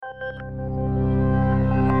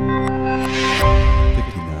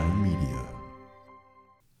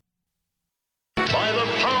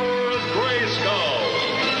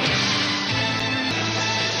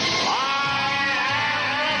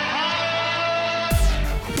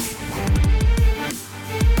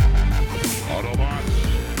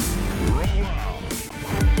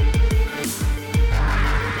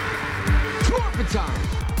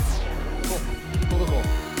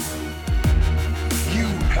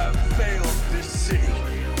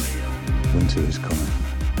winter is coming.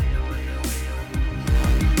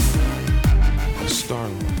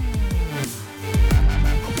 Star-Lord.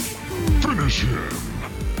 Finish him!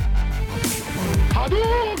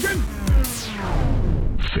 Hadouken!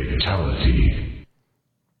 Fatality.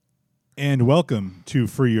 And welcome to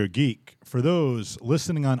Free Your Geek. For those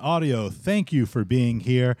listening on audio, thank you for being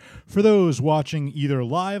here. For those watching either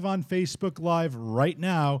live on Facebook Live right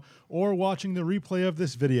now or watching the replay of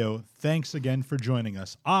this video, thanks again for joining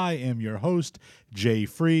us. I am your host, Jay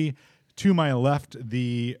Free. To my left,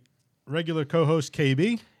 the regular co-host,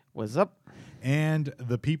 KB. What's up? And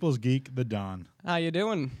the People's Geek, the Don. How you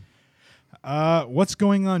doing? What's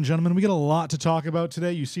going on, gentlemen? We got a lot to talk about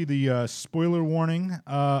today. You see the spoiler warning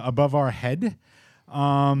above our head.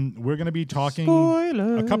 We're going to be talking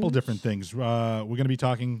a couple different things. We're going to be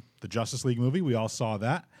talking the Justice League movie. We all saw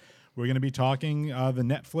that. We're going to be talking the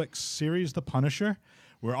Netflix series, The Punisher.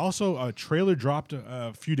 We're also, a trailer dropped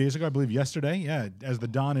a few days ago, I believe yesterday. Yeah, as the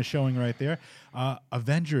Don is showing right there.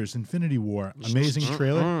 Avengers, Infinity War, amazing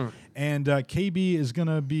trailer. And KB is going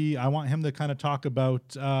to be, I want him to kind of talk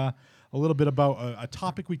about a little bit about a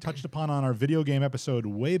topic we touched upon on our video game episode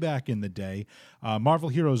way back in the day, Marvel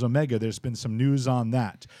Heroes Omega. There's been some news on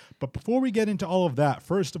that. But before we get into all of that,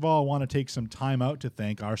 first of all, I want to take some time out to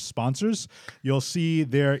thank our sponsors. You'll see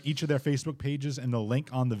each of their Facebook pages and the link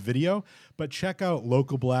on the video. But check out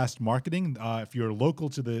Local Blast Marketing. If you're local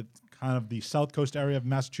to the kind of the South Coast area of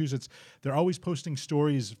Massachusetts, they're always posting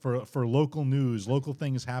stories for local news, local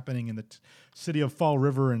things happening in the city of Fall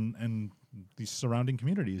River and these surrounding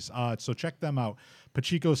communities. So check them out.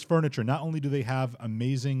 Pachico's Furniture. Not only do they have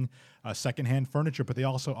amazing secondhand furniture, but they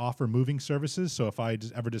also offer moving services. So if I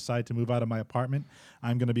ever decide to move out of my apartment,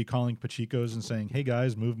 I'm going to be calling Pachico's and saying, hey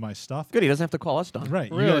guys, move my stuff. Good, he doesn't have to call us, Don. Right.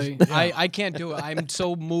 Really? You guys, I can't do it. I'm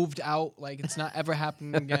so moved out. Like, it's not ever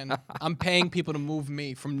happening again. I'm paying people to move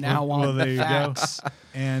me from now on. Well, there you Facts. go.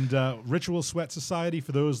 And Ritual Sweat Society,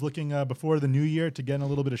 for those looking before the new year to get in a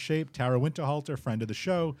little bit of shape. Tara Winterhalter, friend of the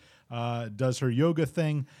show, does her yoga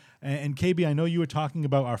thing. And KB, I know you were talking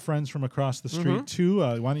about our friends from across the street too.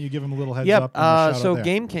 Why don't you give them a little heads up? And so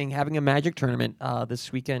Game King having a Magic tournament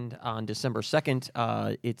this weekend on December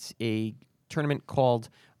 2nd. It's a tournament called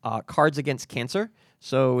Cards Against Cancer.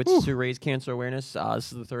 So it's to raise cancer awareness.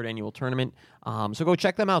 This is the third annual tournament. So go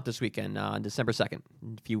check them out this weekend on December 2nd.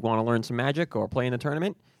 If you want to learn some Magic or play in the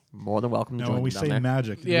tournament, more than welcome to join when we them say down there.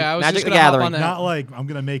 magic, Yeah, I was Magic just the gonna hop Gathering. on that. not like I'm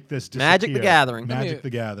going to make this disappear. Magic the Gathering. Magic the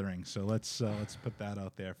Gathering. So let's put that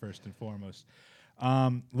out there first and foremost.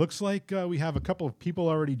 Looks like we have a couple of people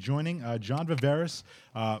already joining. John Viveris,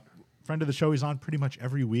 friend of the show. He's on pretty much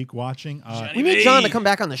every week watching. We need John to come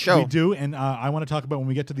back on the show. We do, and I want to talk about when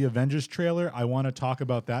we get to the Avengers trailer. I want to talk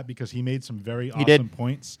about that because he made some very awesome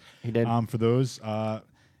points. He did. For those.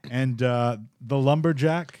 And the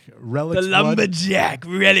Lumberjack, Relic's The Blood. Lumberjack,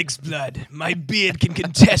 Relic's Blood. My beard can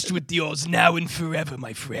contest with yours now and forever,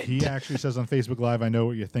 my friend. He actually says on Facebook Live, I know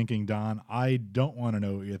what you're thinking, Don. I don't want to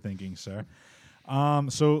know what you're thinking, sir.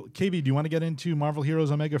 So, KB, do you want to get into Marvel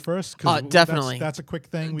Heroes Omega first? 'Cause Definitely. That's a quick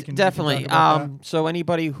thing. We can Definitely. talk about that. So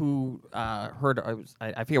anybody who heard,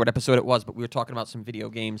 I forget what episode it was, but we were talking about some video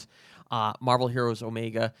games. Marvel Heroes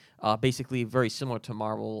Omega, basically very similar to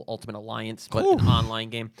Marvel Ultimate Alliance, but an online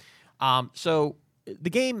game. So the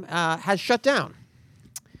game has shut down.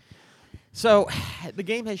 So the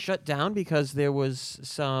game has shut down because there was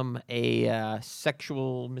some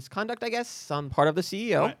sexual misconduct, I guess, on part of the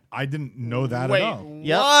CEO. I didn't know that Wait, at all.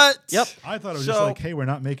 Yep. Yep. I thought it was just like, hey, we're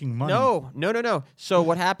not making money. No. So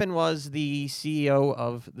what happened was the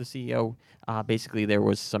CEO, basically there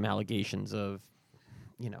was some allegations of,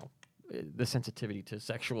 the sensitivity to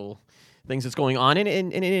sexual things that's going on. And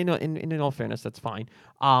in all fairness, that's fine.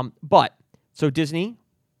 But so Disney,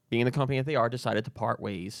 being the company that they are, decided to part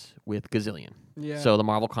ways with Gazillion. Yeah. So the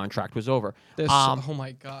Marvel contract was over. Oh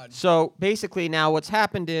my God. So basically now what's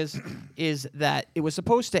happened is that it was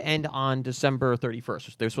supposed to end on December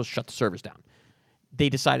 31st. They were supposed to shut the servers down. They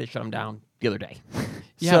decided to shut them down the other day.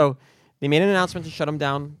 Yeah. So they made an announcement to shut them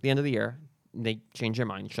down the end of the year. They changed their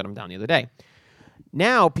mind and shut them down the other day.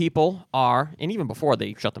 Now people are, and even before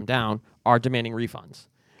they shut them down, are demanding refunds.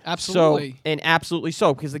 Absolutely. Absolutely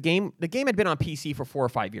so, because the game had been on PC for 4 or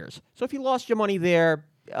 5 years. So if you lost your money there,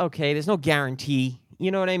 okay, there's no guarantee. You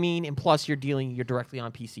know what I mean? And plus, you're directly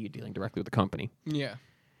on PC. You're dealing directly with the company. Yeah.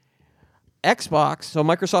 Xbox, so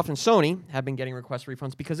Microsoft and Sony have been getting request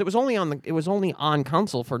refunds because it was only on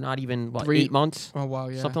console for not even 8 months. Oh wow,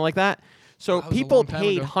 yeah. Something like that. So Wow, that was a people long time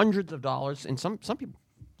paid ago. hundreds of dollars, and some people.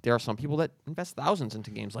 There are some people that invest thousands into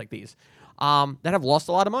games like these. that have lost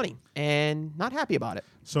a lot of money and not happy about it.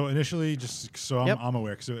 So initially, just so Yep. I'm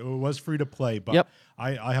aware, because it was free to play, but Yep.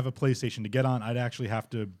 I have a PlayStation. To get on, I'd actually have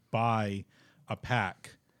to buy a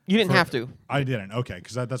pack. You didn't have to. I didn't. Okay,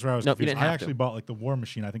 because that's where I was Nope, you confused. didn't I have actually to. bought like the War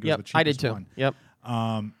Machine. I think it Yep, was the cheapest I did too. one. Yep.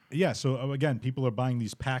 Yeah. So again, people are buying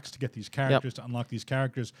these packs to get these characters, to unlock these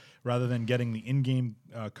characters, rather than getting the in-game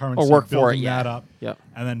currency, work for it, building yeah. that up, Yep.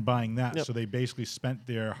 and then buying that. Yep. So they basically spent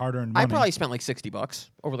their hard-earned money. I probably spent like $60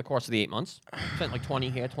 over the course of the 8 months. Spent like 20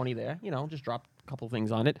 here, 20 there. Just dropped a couple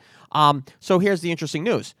things on it. So here's the interesting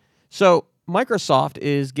news. So Microsoft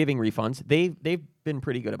is giving refunds. They've been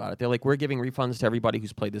pretty good about it. They're like, we're giving refunds to everybody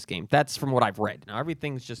who's played this game. That's from what I've read. Now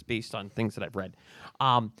everything's just based on things that I've read.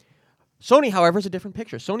 Sony, however, is a different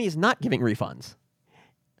picture. Sony is not giving refunds.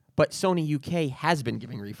 But Sony UK has been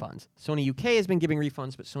giving refunds. Sony UK has been giving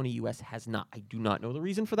refunds, but Sony US has not. I do not know the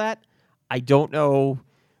reason for that. I don't know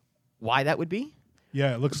why that would be.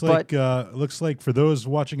 Yeah, it looks But- like for those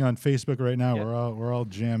watching on Facebook right now, Yeah. we're all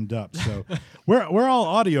jammed up. So we're all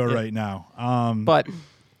audio right now. But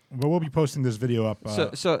But we'll be posting this video up.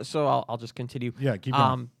 so I'll just continue. Yeah, keep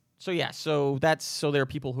going. So there are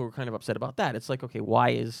people who are kind of upset about that. It's like, okay, why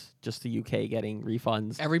is just the UK getting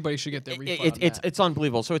refunds? Everybody should get their refund. on It's that. it's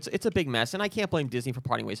unbelievable. So it's a big mess, and I can't blame Disney for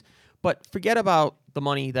parting ways. But forget about the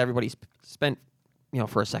money that everybody spent,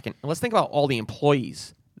 for a second, and let's think about all the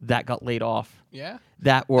employees that got laid off. Yeah.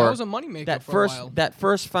 That were was a moneymaker that for a first while. that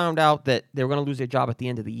first found out that they were going to lose their job at the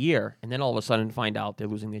end of the year, and then all of a sudden find out they're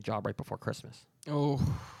losing their job right before Christmas. Oh.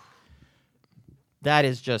 That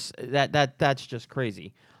is just that's just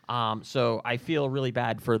crazy. So I feel really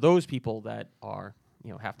bad for those people that are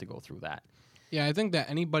have to go through that. Yeah, I think that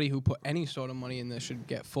anybody who put any sort of money in this should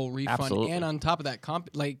get full refund, Absolutely. and on top of that,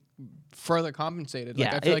 further compensated. Like,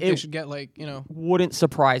 Yeah, I feel like they it- should get Wouldn't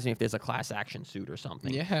surprise me if there's a class action suit or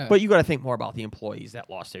something. Yeah. But you got to think more about the employees that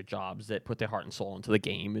lost their jobs, that put their heart and soul into the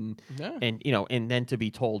game, Yeah. and then to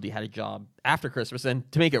be told you had a job after Christmas, and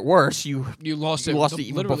to make it worse, you lost it. lost it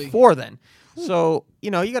even literally. before then. So you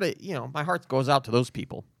got to my heart goes out to those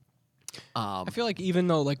people. I feel like even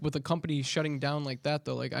though with the company shutting down like that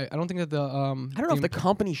though, I don't think that the I don't know if the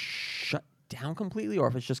company shut down completely or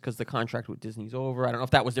if it's just because the contract with Disney's over. I don't know if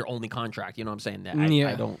that was their only contract. You know what I'm saying? That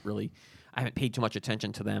Yeah. I haven't paid too much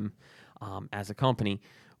attention to them as a company.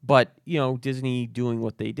 But, Disney doing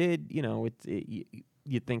what they did,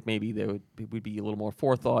 you'd think maybe there would be a little more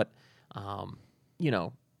forethought,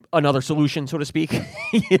 another solution, so to speak,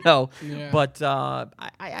 Yeah. But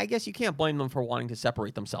I guess you can't blame them for wanting to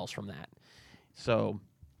separate themselves from that. So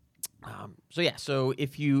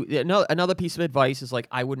if you another piece of advice is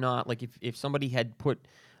I would not if somebody had put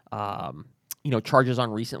charges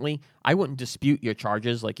on recently, I wouldn't dispute your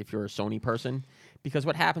charges if you're a Sony person, because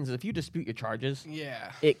what happens is if you dispute your charges,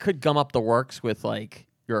 Yeah. it could gum up the works with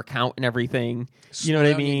your account and everything. You know Slow what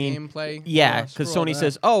I down your mean? gameplay. Yeah, Screw because all Sony that.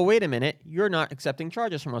 says, "Oh, wait a minute, you're not accepting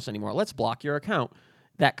charges from us anymore. Let's block your account."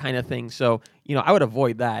 That kind of thing. So I would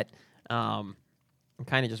avoid that. And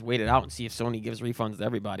kind of just wait it out and see if Sony gives refunds to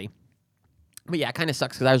everybody. But yeah, it kind of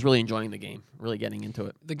sucks because I was really enjoying the game, really getting into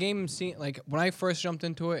it. The game seemed when I first jumped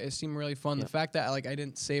into it, it seemed really fun. Yeah. The fact that I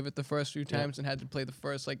didn't save it the first few times and had to play the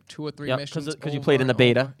first 2 or 3 Yeah, missions because you over played in the and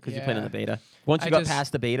beta. over. Because you played in the Yeah. beta. Once you I got just-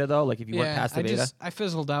 past the beta, though, if you went past the beta, I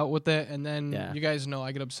fizzled out with it, and then Yeah. you guys know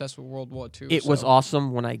I get obsessed with World War II. it was so-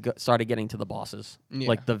 awesome when I started getting to the bosses, Yeah.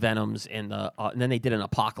 like the Venoms and and then they did an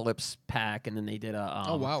Apocalypse pack, and then they did a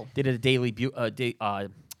Oh, wow. they did a daily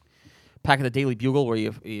pack of the Daily Bugle where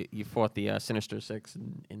you fought the Sinister Six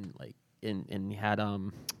and you had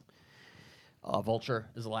Vulture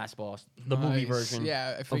as the last boss, the movie Nice. version, Yeah,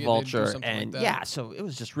 I of figured they'd do Vulture, something like and that. yeah, so it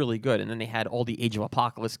was just really good. And then they had all the Age of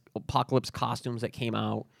Apocalypse costumes that came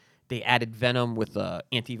out. They added Venom with the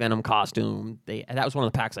anti-Venom costume. That was one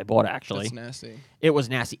of the packs I bought actually. That's nasty. It was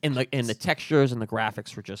nasty, and the textures and the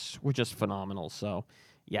graphics were just phenomenal. So,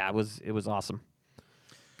 yeah, it was awesome.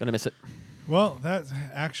 Gonna miss it. Well, that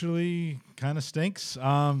actually kind of stinks.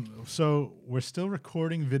 So we're still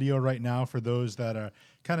recording video right now for those that are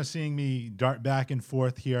kind of seeing me dart back and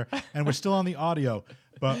forth here, and we're still on the audio,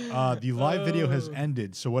 but the live video has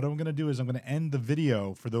ended. So what I'm going to do is I'm going to end the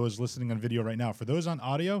video for those listening on video right now. For those on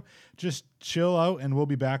audio, just chill out, and we'll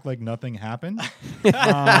be back like nothing happened.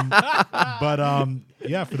 Yeah,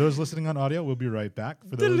 for those listening on audio, we'll be right back.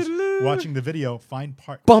 For those watching the video, find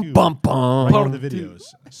part Bum two bum bum. right under the videos.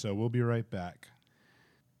 So we'll be right back.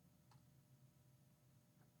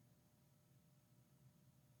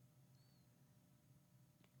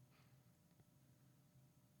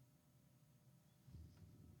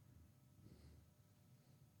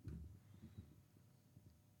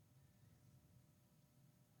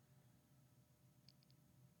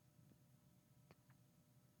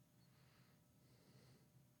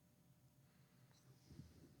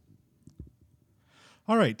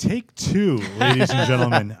 All right, take two, ladies and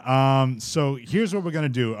gentlemen. So here's what we're going to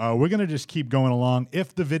do. We're going to just keep going along.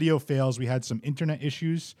 If the video fails, we had some internet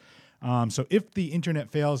issues. So if the internet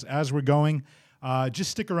fails as we're going,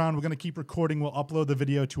 just stick around. We're going to keep recording. We'll upload the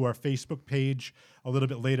video to our Facebook page a little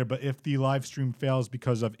bit later. But if the live stream fails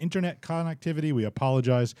because of internet connectivity, we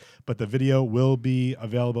apologize. But the video will be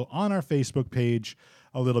available on our Facebook page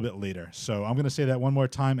a little bit later. So I'm going to say that one more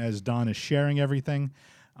time as Don is sharing everything.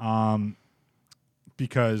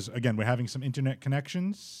 Because, again, we're having some internet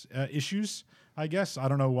connections issues, I guess. I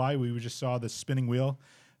don't know why. We just saw the spinning wheel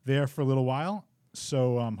there for a little while.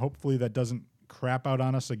 So hopefully that doesn't crap out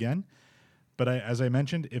on us again. But as I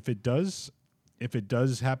mentioned, if it does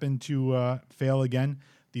happen to fail again,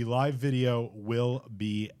 the live video will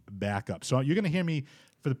be back up. So you're going to hear me,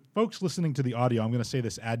 for the folks listening to the audio, I'm going to say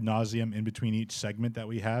this ad nauseum in between each segment that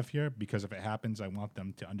we have here, because if it happens, I want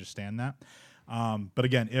them to understand that. But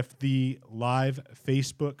again, if the live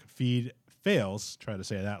Facebook feed fails, try to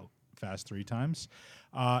say that fast 3 times,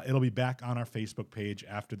 it'll be back on our Facebook page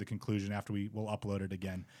after the conclusion, after we'll upload it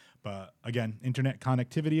again. But again, internet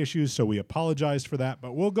connectivity issues, so we apologize for that.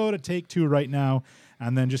 But we'll go to take 2 right now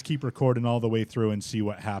and then just keep recording all the way through and see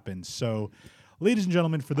what happens. So, ladies and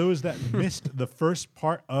gentlemen, for those that missed the first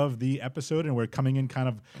part of the episode and we're coming in kind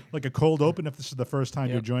of like a cold open, if this is the first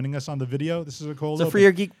time you're joining us on the video, this is a cold open. So for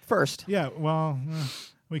your geek first. Yeah, well,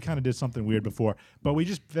 we kind of did something weird before. But we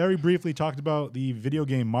just very briefly talked about the video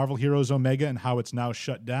game Marvel Heroes Omega and how it's now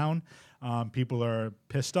shut down. People are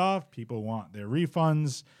pissed off. People want their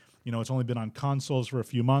refunds. You know, it's only been on consoles for a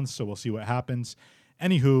few months, so we'll see what happens.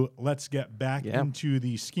 Anywho, let's get back into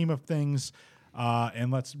the scheme of things.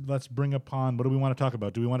 And let's bring upon, what do we want to talk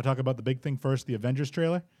about? Do we want to talk about the big thing first, the Avengers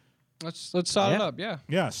trailer? Let's start it up, yeah.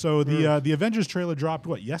 Yeah, so the Avengers trailer dropped,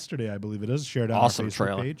 yesterday, I believe it is, shared on Awesome our Facebook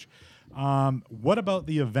trailer. page. What about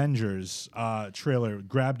the Avengers trailer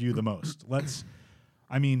grabbed you the most?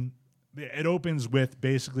 It opens with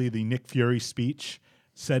basically the Nick Fury speech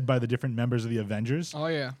said by the different members of the Avengers. Oh,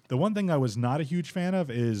 yeah. The one thing I was not a huge fan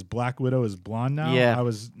of is Black Widow is blonde now. Yeah. I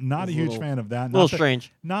was not a huge fan of that. A little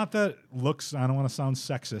strange. Not that looks, I don't want to sound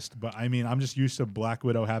sexist, but I'm just used to Black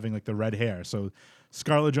Widow having like the red hair. So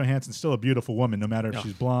Scarlett Johansson's still a beautiful woman, no matter if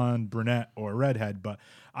she's blonde, brunette, or redhead. But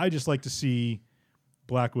I just like to see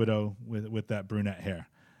Black Widow with that brunette hair.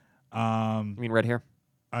 You mean red hair?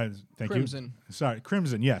 Thank Crimson. you. Sorry,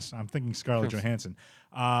 Crimson, yes. I'm thinking Scarlett Johansson.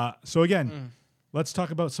 So again, let's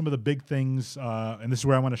talk about some of the big things. And this is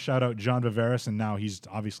where I want to shout out John Viveris. And now he's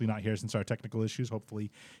obviously not here since our technical issues.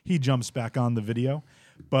 Hopefully he jumps back on the video.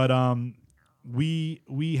 But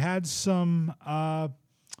we had some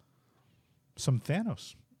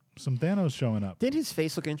Thanos. Some Thanos showing up. Did his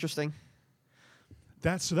face look interesting?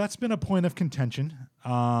 That's been a point of contention.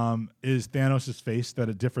 Is Thanos' face that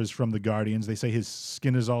it differs from the Guardians? They say his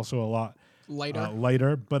skin is also a lot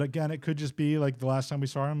lighter. But again, it could just be like the last time we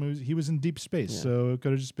saw him, he was in deep space, so it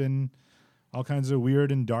could have just been all kinds of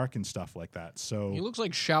weird and dark and stuff like that. So He looks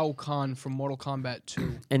like Shao Kahn from Mortal Kombat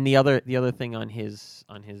 2. And the other thing on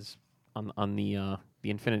the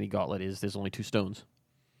Infinity Gauntlet is there's only 2 stones.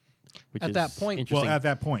 Which At is that point- interesting. well, at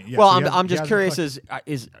that point, yeah. Well, So he I'm just hasn't curious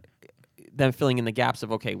collected- is them filling in the gaps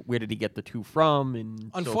of, okay, where did he get the 2 from, and so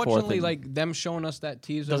forth, Unfortunately, and like them showing us that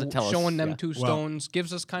teaser, Doesn't tell us, showing them yeah. 2 Well- stones,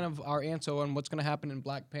 gives us kind of our answer on what's going to happen in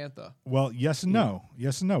Black Panther. Well, yes and no.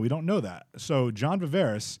 Yes and no. We don't know that. So John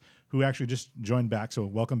Viveris, who actually just joined back, so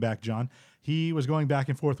welcome back, John. He was going back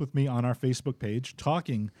and forth with me on our Facebook page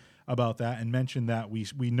talking about that and mentioned that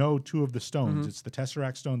we know 2 of the stones. It's the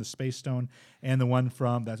Tesseract Stone, the Space Stone, and the one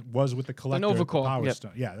that was with the Collector. Novacore. Power Yep.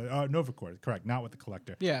 Stone. Yeah, Novacore, correct, not with the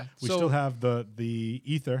Collector. Yeah, We so- still have the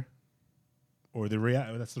Ether, or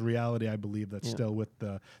that's the reality, I believe, that's still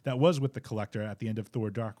that was with the Collector at the end of Thor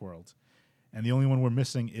Dark World. And the only one we're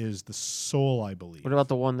missing is the Soul, I believe. what about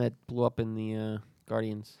the one that blew up in the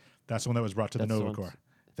Guardians? That's the one that was brought to the That's the Nova ones. Corps.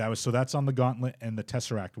 That's on the Gauntlet and the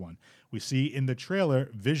Tesseract one. We see in the trailer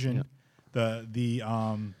Vision,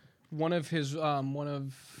 One of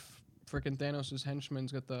frickin' Thanos'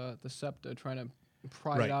 henchmen's got the scepter trying to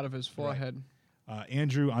pry Right, it out of his forehead.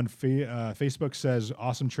 Andrew on Facebook says,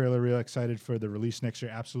 "Awesome trailer, real excited for the release next year."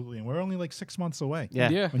 Absolutely, and we're only like 6 months away. Yeah,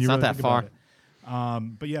 Yeah. it's not that far.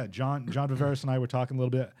 But yeah, John Viveris and I were talking a little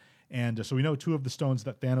bit, and so we know 2 of the stones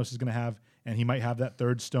that Thanos is going to have, and he might have that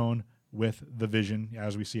 3rd stone with the Vision,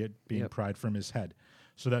 as we see it being pried from his head.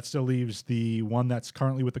 So that still leaves the one that's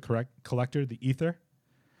currently with the Collector, the Ether.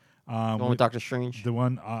 The one with Doctor Strange. The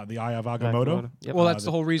one, the Eye of Agamotto. Yep. Well, that's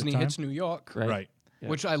the whole the reason he time? hits New York. Right. Right. Yeah.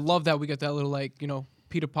 Which I love that we get that little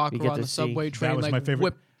Peter Parker get on to the see- subway That train, was like my favorite.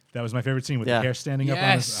 whip. That was my favorite scene with Yeah. the hair standing up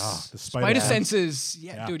on his. Oh, the Spider sense. senses.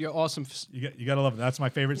 Yeah, Yeah. dude, you're awesome. You got to love it. That's my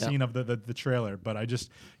favorite Yeah. scene of the trailer. But I just,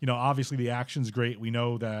 obviously the action's great. We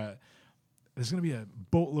know that there's going to be a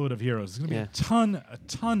boatload of heroes. There's going to be Yeah. a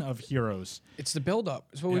ton of heroes. It's the build-up.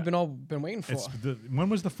 It's what we've been waiting for. When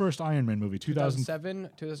was the first Iron Man movie? 2007,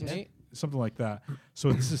 2008. Something like that.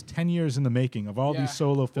 So this is 10 years in the making of all Yeah. these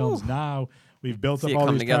solo films. Now we've built See up it all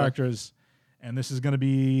come these together. characters, and this is going to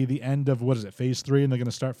be the end of what is it? Phase 3, and they're going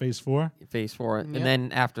to start Phase 4. Phase 4, Yeah. and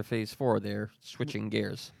then after Phase 4, they're switching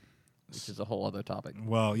gears, which is a whole other topic.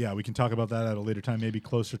 Well, yeah, we can talk about that at a later time, maybe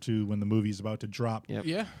closer to when the movie's about to drop. Yep.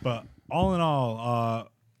 Yeah. But all in all,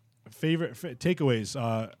 favorite takeaways.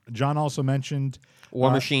 John also mentioned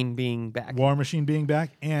War Machine being back. War Machine being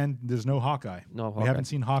back, and there's no Hawkeye. No We Hawkeye. haven't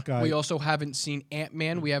seen Hawkeye. We also haven't seen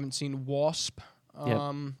Ant-Man. We haven't seen Wasp.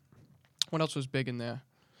 What else was big in there?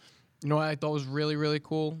 You know what I thought was really, really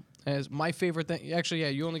cool? As my favorite thing. Actually, yeah,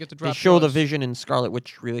 you only get to drop. They show the yours. Vision and Scarlet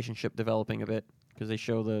Witch relationship developing a bit because they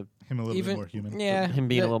show him a little bit more human. Yeah, him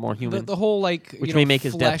being a little more human. The whole like, Which you may know, make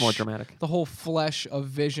his death more flesh- dramatic. The whole flesh of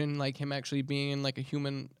Vision, like him actually being in like a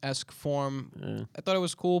human-esque form. Yeah. I thought it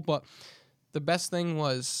was cool, but the best thing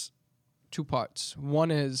was two parts.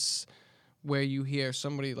 One is where you hear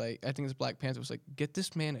somebody like, I think it's Black Panther, was like, get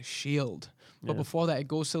this man a shield. But Yeah. before that, it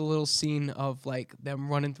goes to the little scene of like them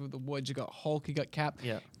running through the woods. You got Hulk, you got Cap.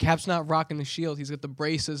 Yeah. Cap's not rocking the shield. He's got the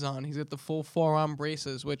braces on. He's got the full forearm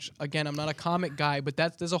braces, which again, I'm not a comic guy, but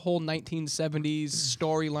there's a whole 1970s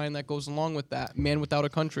storyline that goes along with that. Man Without a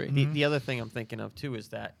Country. The other thing I'm thinking of too is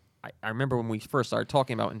that I remember when we first started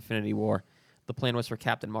talking about Infinity War, the plan was for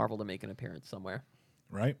Captain Marvel to make an appearance somewhere,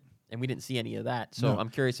 Right? and we didn't see any of that. So No. I'm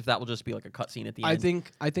curious if that will just be like a cutscene at the I end.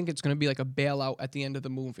 think it's gonna be like a bailout at the end of the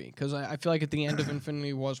movie because I feel like at the end of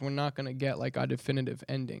Infinity Wars we're not gonna get like a definitive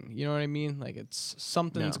ending. You know what I mean? Like it's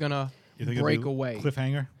something's No. gonna You think it'll break be away.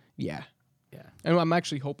 Cliffhanger? Yeah, Yeah. and I'm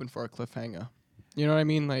actually hoping for a cliffhanger. You know what I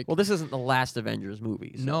mean? Like Well, this isn't the last Avengers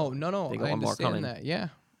movie. So no. They got I one more understand coming. that. Yeah,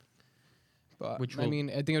 but Which I will- mean,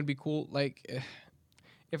 I think it'd be cool. Like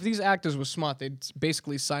if these actors were smart, they'd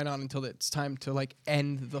basically sign on until it's time to like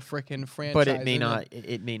end the frickin' franchise. But it may and then- not.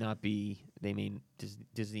 It may not be. They may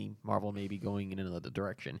Disney Marvel may be going in another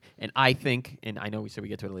direction. And I think, and I know we said we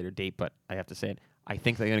get to it at a later date, but I have to say it. I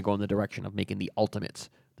think they're going to go in the direction of making the Ultimates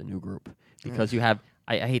the new group because you have.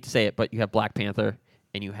 I hate to say it, but you have Black Panther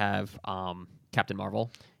and you have Captain Marvel.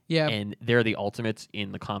 Yeah, And they're the Ultimates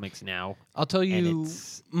in the comics now. I'll tell and you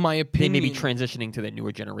it's- my They opinion. may be transitioning to the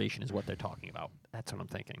newer generation, is what they're talking about. That's what I'm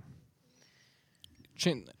thinking.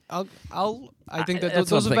 I think that that's what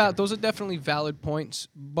those I'm are thinking. those are definitely valid points,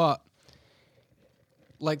 but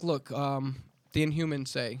like, look, the Inhumans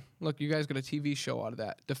say, look, you guys got a TV show out of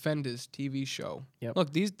that. Defenders TV show. Yep.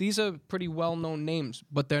 Look, these are pretty well known names,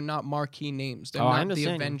 but they're not marquee names. They're Oh, I not the understand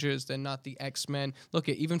you. Avengers. They're not the X-Men. Look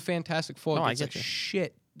at even Fantastic Four No, I gets get a you.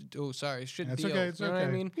 shit. Oh, sorry, shit That's deal. okay, it's you know what I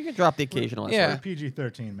okay. mean? You can drop the occasional. Yeah. SR.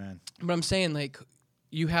 PG-13, man. But I'm saying like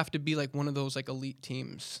you have to be like one of those like elite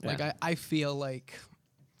teams. Yeah. Like I feel like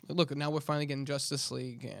look, now we're finally getting Justice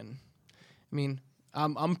League and I mean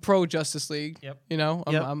I'm pro Justice League. Yep. You know,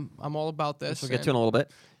 Yep. I'm all about this. We'll get to it in and- a little bit.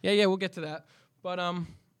 Yeah, we'll get to that. But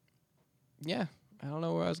yeah, I don't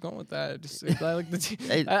know where I was going with that. I like the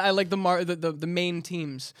Hey. I like the main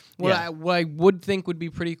teams. What Yeah. what I would think would be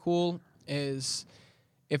pretty cool is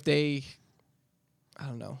if they I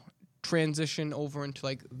don't know, transition over into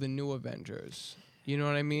like the new Avengers. You know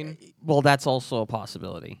what I mean? Well, that's also a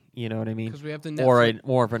possibility. You know what I mean? Because we have the Or Netflix.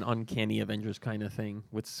 more of an uncanny Avengers kind of thing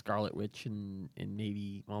with Scarlet Witch and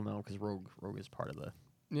maybe no, because Rogue is part of the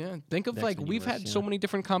Yeah, think of like X-Men we've universe, had so yeah. many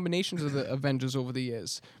different combinations of the Avengers over the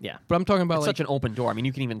years. yeah. But I'm talking about It's like such an open door. I mean,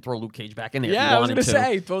 you can even throw Luke Cage back in there. Yeah, if you I was wanted gonna to.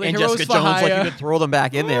 say, throw the and heroes Jessica for Jones, like you hire. could throw them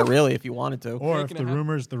back in there, really, if you wanted to. Or if Making the it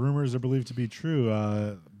rumors are believed to be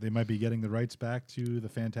true, they might be getting the rights back to the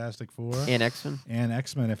Fantastic Four And X-Men, and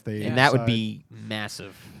X-Men if they and that would decide- be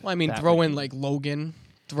massive. well, I mean, That throw would in be- like Logan,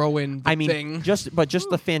 throw in the I mean, Thing. just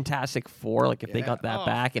the Fantastic Four. Like if they Yeah. got that Oh,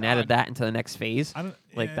 back and God. added that into the next phase, I don't,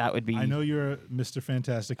 like that would be. I know you're a Mr.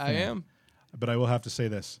 Fantastic fan. I am. But I will have to say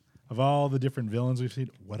this. Of all the different villains we've seen,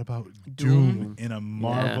 what about Doom in a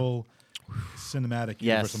Marvel cinematic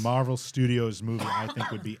universe? Yes. A Marvel Studios movie, I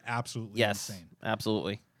think, would be absolutely Yes, insane.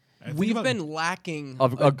 absolutely. Think We've about- been lacking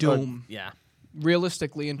Of a Doom. yeah.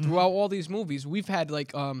 Realistically, and throughout all these movies, we've had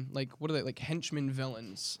like what are they like henchmen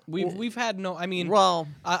villains? We've had no. I mean, Well,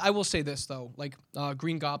 I will say this though, like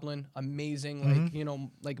Green Goblin, amazing, like you know,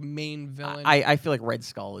 like main villain. I feel like Red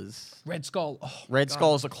Skull is Red Skull. Oh, Red God.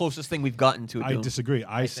 Skull is the closest thing we've gotten to. I Doom. disagree.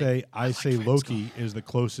 I say Loki is the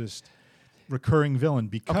closest recurring villain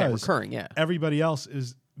because recurring, yeah. everybody else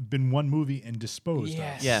is been one movie and disposed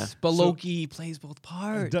Yes. of. Yeah. But So- Loki plays both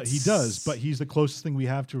parts. He does, but he's the closest thing we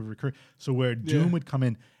have to a recur. So where Doom would come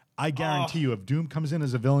in, I guarantee you, if Doom comes in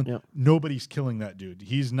as a villain, Yep. nobody's killing that dude.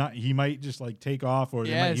 He's not. He might just like take off, or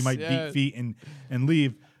he might beat feet and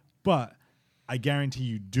leave. But I guarantee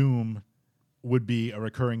you, Doom would be a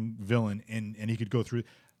recurring villain, and he could go through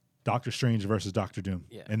Doctor Strange versus Doctor Doom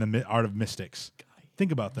in the Art of Mystics.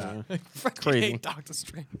 Think about that. Crazy. Doctor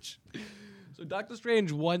Strange. So Doctor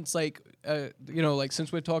Strange once, like, like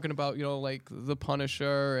since we're talking about, like the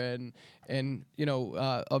Punisher and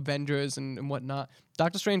Avengers and whatnot,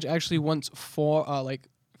 Doctor Strange actually once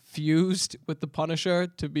fused with the Punisher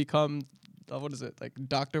to become. What is it, like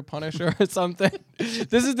Dr. Punisher or something?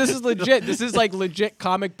 This is legit. This is like legit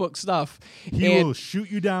comic book stuff. He will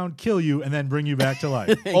shoot you down, kill you, and then bring you back to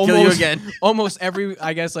life. Kill you again. Almost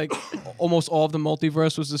almost all of the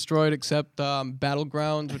multiverse was destroyed except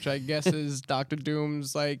Battlegrounds, which I guess is Doctor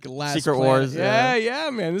Doom's like last Secret planet. Wars, Yeah, yeah. yeah,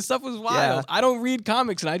 man. This stuff was wild. Yeah. I don't read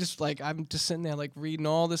comics, and I'm just sitting there like reading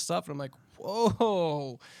all this stuff, and I'm like,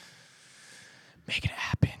 whoa, make it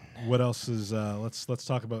happen. What else is? Let's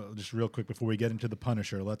talk about just real quick before we get into the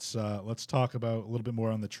Punisher. Let's talk about a little bit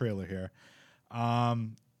more on the trailer here.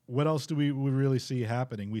 What else do we really see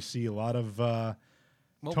happening? We see a lot of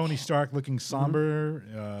Tony Stark looking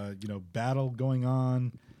somber. Battle going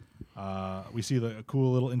on. We see a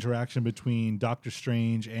cool little interaction between Doctor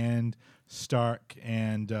Strange and Stark,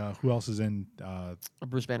 and who else is in?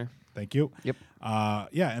 Bruce Banner. Thank you. Yep.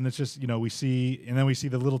 And it's just we see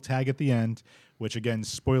the little tag at the end, which again,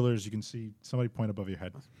 spoilers. You can see somebody point above your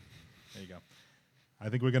head. There you go. I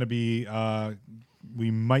think we're gonna be. We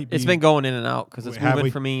might be. It's been going in and out because it's Have moving we?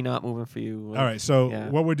 for me, not moving for you. All right. So Yeah.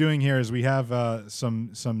 what we're doing here is we have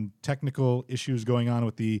some technical issues going on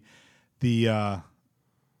with the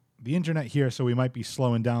internet here, so we might be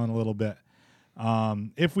slowing down a little bit.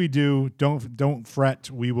 If we do, don't fret.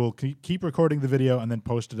 We will keep recording the video and then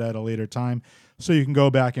post it at a later time, so you can go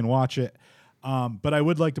back and watch it. But I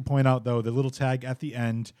would like to point out though the little tag at the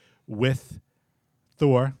end with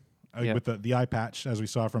Thor, with the eye patch, as we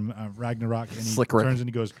saw from Ragnarok, and he Slick Rick. turns and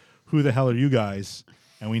he goes, "Who the hell are you guys?"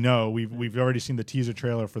 And we know we've already seen the teaser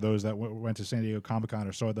trailer for those that went to San Diego Comic-Con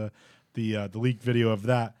or saw the leaked video of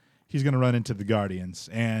that. He's going to run into the Guardians,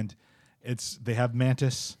 and they have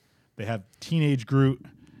Mantis. They have teenage Groot.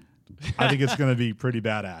 I think it's going to be pretty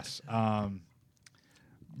badass.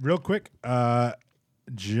 Real quick,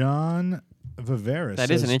 John Viveris. That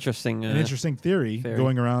is says an interesting theory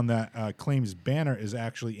going around that claims Banner is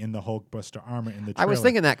actually in the Hulkbuster armor in the trailer. I was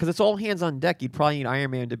thinking that because it's all hands on deck. You'd probably need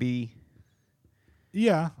Iron Man to be.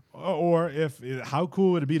 Yeah, or how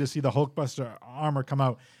cool would it be to see the Hulkbuster armor come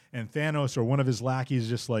out and Thanos or one of his lackeys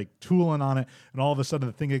just like tooling on it, and all of a sudden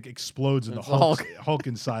the thing explodes and the Hulk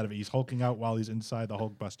inside of it. He's hulking out while he's inside the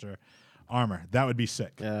Hulkbuster armor. That would be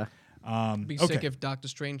sick. Yeah. It'd be sick if Doctor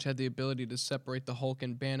Strange had the ability to separate the Hulk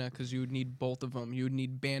and Banner, because you would need both of them. You would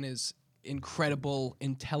need Banner's incredible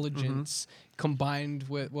intelligence combined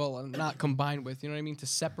with, not combined with, you know what I mean, to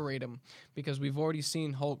separate him, because we've already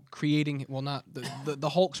seen Hulk creating, not the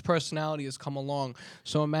Hulk's personality has come along.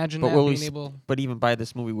 So imagine that being able. But even by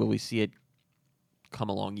this movie, will we see it come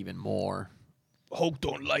along even more? Hulk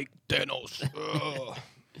don't like Thanos.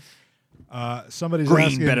 Somebody's Green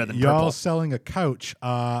asking, better than y'all purple. selling a couch?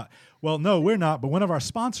 Well, no, we're not. But one of our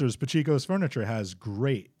sponsors, Pachico's Furniture, has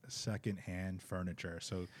great secondhand furniture.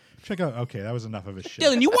 So check out. Okay, that was enough of a shit.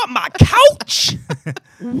 Dylan, you want my couch?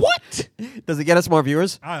 What? Does it get us more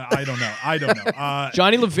viewers? I don't know. I don't know.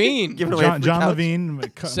 Johnny Levine Give it away. John couch. Levine, my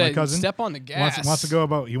said, cousin, "Step on the gas." wants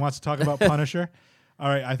to talk about Punisher. All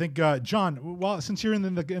right, I think John. Well, since you're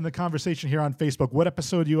in the conversation here on Facebook, what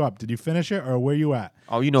episode are you up? Did you finish it, or where you at?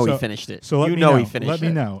 Oh, he finished it. So let you me know know. he finished Let it.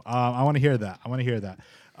 me know. I want to hear that.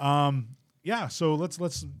 Yeah. So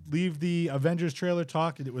let's leave the Avengers trailer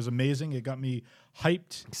talk. It was amazing. It got me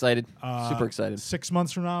hyped. Excited. Super excited. 6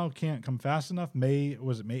 months from now can't come fast enough. May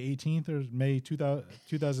 18th or May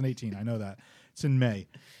 2018? I know that it's in May.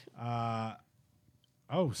 So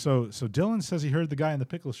Dylan says he heard the guy in the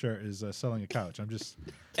pickle shirt is selling a couch. I'm just.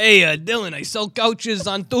 Hey, Dylan, I sell couches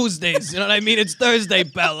on Tuesdays. You know what I mean? It's Thursday,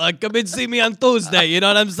 pal. Come and see me on Tuesday. You know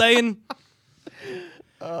what I'm saying?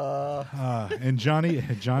 And Johnny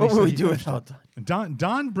What said would we he- do without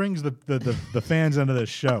Don brings the fans into the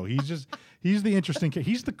show. He's the interesting.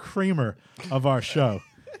 He's the Kramer of our show.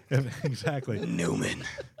 Exactly. Newman.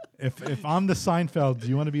 If I'm the Seinfeld, do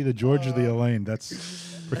you want to be the George or the Elaine? That's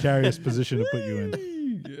a precarious position to put you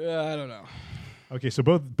in. Yeah, I don't know. Okay, so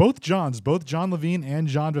both John Levine and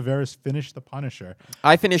John Viveris finished The Punisher.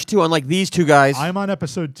 I finished too, unlike these two guys. I'm on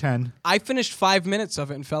episode 10. I finished 5 minutes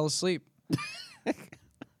of it and fell asleep.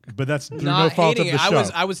 but that's through Not no fault of hating the it.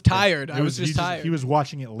 show. I was tired. It I was just he tired. He was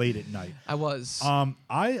watching it late at night. I was.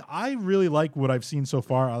 I really like what I've seen so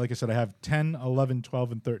far. Like I said, I have 10, 11,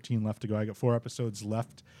 12, and 13 left to go. I got 4 episodes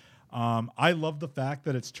left. I love the fact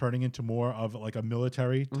that it's turning into more of like a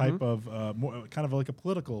military type of, more kind of like a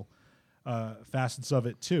political facets of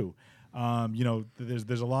it too.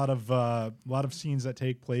 There's a lot of scenes that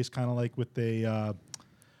take place kind of like with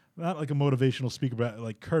not like a motivational speaker, but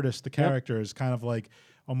like Curtis, the character, is kind of like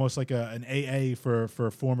almost like an AA for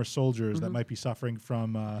former soldiers that might be suffering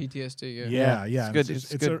from PTSD. Yeah.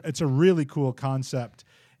 It's good. It's a really cool concept,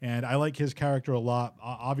 and I like his character a lot.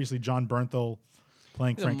 Obviously, John Bernthal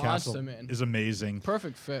playing He's a Frank monster, Castle man. is amazing.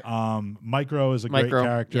 Perfect fit. Micro is a great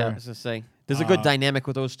character. Yeah, I was gonna say there's a good dynamic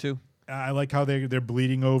with those two. I like how they're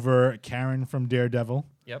bleeding over Karen from Daredevil.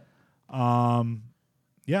 Yep.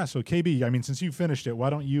 Yeah. So KB, I mean, since you finished it, why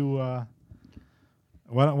don't you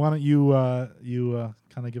kind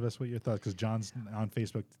of give us what your thoughts? Because John's on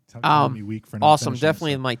Facebook telling me weak for not Awesome, finishing,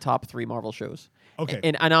 definitely so. in my top 3 Marvel shows. Okay.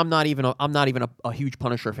 And I'm not even a huge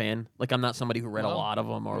Punisher fan. Like I'm not somebody who read a lot of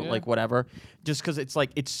them or like whatever. Just because it's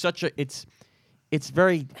like it's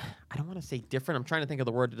very, I don't want to say different. I'm trying to think of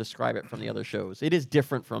the word to describe it from the other shows. It is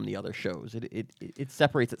different from the other shows. It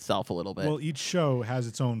separates itself a little bit. Well, each show has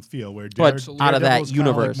its own feel. Where But out of that Daredevil's kinda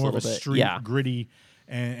universe, like more of a a little bit, street, yeah. gritty,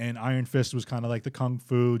 and Iron Fist was kind of like the kung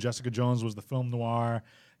fu. Jessica Jones was the film noir.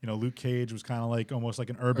 Luke Cage was kind of like almost like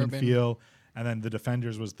an urban feel, and then the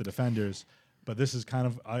Defenders was the Defenders. But this is kind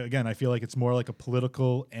of, again, I feel like it's more like a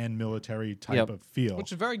political and military type of feel.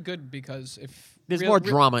 Which is very good because if There's more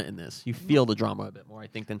drama in this. You feel the drama a bit more, I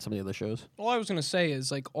think, than some of the other shows. all I was gonna say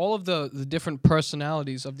is like all of the different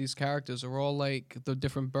personalities of these characters are all like the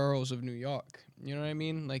different boroughs of New York. You know what I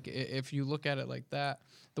mean? Like if you look at it like that,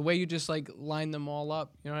 the way you just like line them all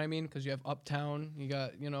up. You know what I mean? Because you have Uptown. You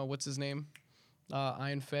got what's his name,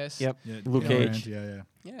 Iron Fist. Yep. Yeah, Luke Durant, Cage. Yeah.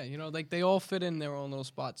 Yeah, like they all fit in their own little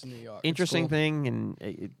spots in New York. It's Interesting cool. thing,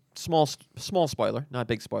 and small spoiler, not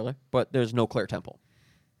big spoiler, but there's no Claire Temple.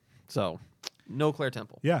 So, no Claire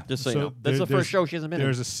Temple. Yeah. Just so you know. That's the first show she hasn't been in.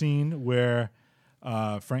 There's a scene where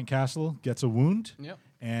Frank Castle gets a wound, Yep.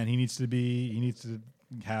 and he needs to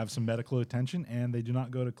have some medical attention, and they do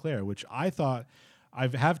not go to Claire, which I thought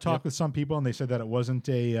have talked with some people, and they said that it wasn't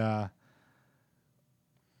a.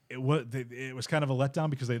 It was kind of a letdown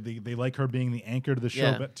because they like her being the anchor to the show,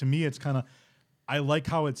 Yeah. but to me, it's kind of. I like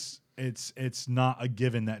how it's not a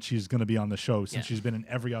given that she's going to be on the show since she's been in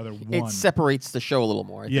every other one. It separates the show a little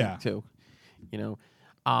more, I Yeah. think, too.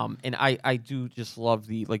 And I do just love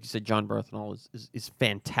like you said, John Bernthal is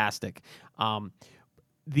fantastic.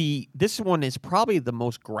 This one is probably the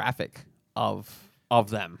most graphic of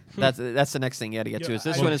them. That's the next thing you got to get to. Is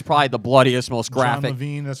this one is probably the bloodiest, most graphic. John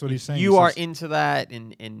Levine, that's what he's saying. You He are says- into that,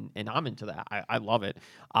 and I'm into that. I love it.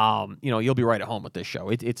 You'll be right at home with this show.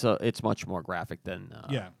 It's much more graphic than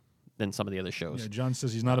some of the other shows. Yeah, John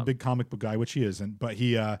says he's not a big comic book guy, which he isn't, but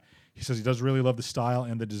he says he does really love the style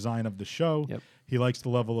and the design of the show. Yep. He likes the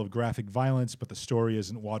level of graphic violence, but the story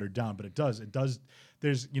isn't watered down. But it does.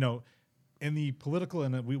 There's in the political,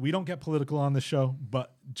 and we don't get political on the show,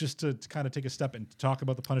 but just to kind of take a step and talk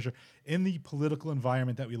about the Punisher in the political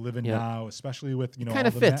environment that we live in now, especially with all kinda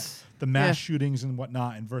fits. the mass shootings and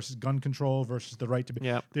whatnot, and versus gun control versus the right to be.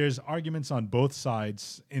 Yep. There's arguments on both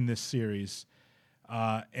sides in this series.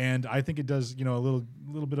 And I think it does, a little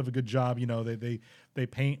bit of a good job. They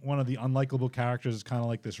paint one of the unlikable characters as kind of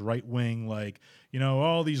like this right wing, like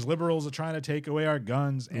all these liberals are trying to take away our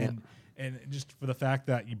guns, and just for the fact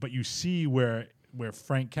that, but you see where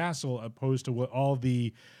Frank Castle, opposed to what all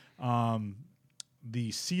the seediness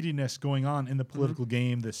going on in the political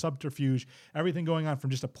game, the subterfuge, everything going on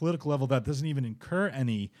from just a political level that doesn't even incur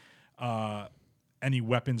any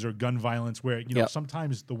weapons or gun violence, where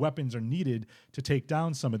sometimes the weapons are needed to take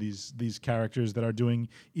down some of these characters that are doing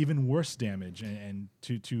even worse damage, and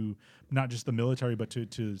to not just the military but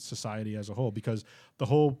to society as a whole. Because the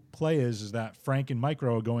whole play is that Frank and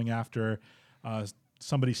Micro are going after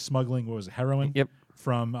somebody smuggling heroin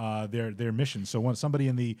from their mission. So when somebody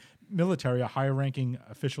in the military, a higher ranking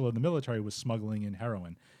official in the military, was smuggling in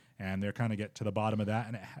heroin, and they're kind of get to the bottom of that,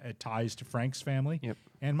 and it ties to Frank's family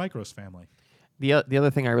and Micro's family. The other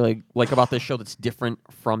thing I really like about this show that's different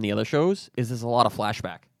from the other shows is there's a lot of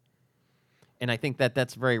flashback, and I think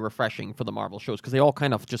that's very refreshing for the Marvel shows because they all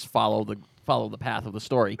kind of just follow the path of the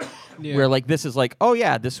story. Where like this is like, oh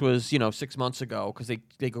yeah, this was 6 months ago because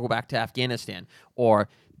they go back to Afghanistan, or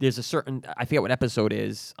there's a certain, I forget what episode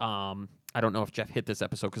is. I don't know if Jeff hit this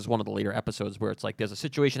episode because it's one of the later episodes where it's like there's a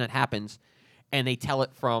situation that happens, and they tell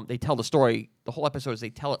the story. The whole episode is they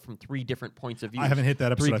tell it from 3 different points of view. I haven't hit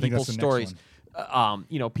that episode. 3 I think that's people's the stories.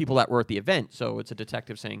 next one. People that were at the event. So it's a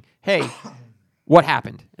detective saying, "Hey, what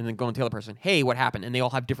happened?" And then going to the other person, "Hey, what happened?" And they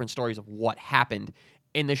all have different stories of what happened.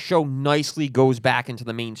 And the show nicely goes back into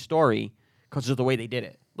the main story because of the way they did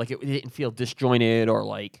it. Like it didn't feel disjointed or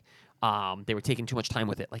like they were taking too much time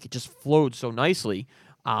with it. Like it just flowed so nicely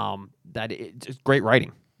that it's great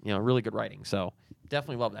writing. Really good writing. So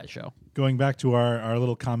definitely love that show. Going back to our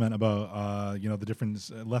little comment about the difference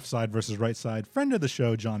left side versus right side. Friend of the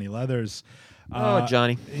show, Johnny Leathers.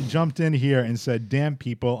 Johnny. He jumped in here and said, "Damn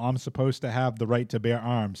people, I'm supposed to have the right to bear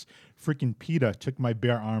arms. Freaking PETA took my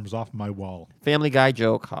bare arms off my wall." Family Guy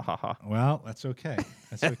joke. Ha ha ha. Well, that's okay.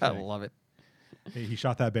 That's okay. I love it. He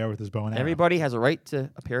shot that bear with his bow and arrow. Everybody has a right to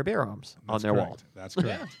a pair of bear arms on That's their correct. wall. That's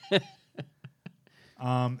correct.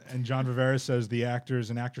 And John Rivera says the actors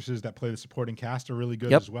and actresses that play the supporting cast are really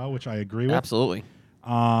good as well, which I agree with. Absolutely.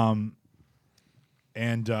 I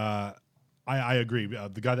agree.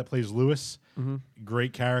 The guy that plays Lewis,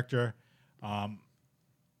 great character.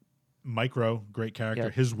 Micro, great character.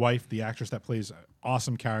 Yep. His wife, the actress that plays,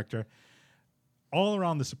 awesome character. All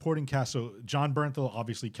around the supporting cast. So John Bernthal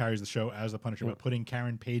obviously carries the show as the Punisher, but putting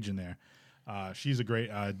Karen Page in there. She's a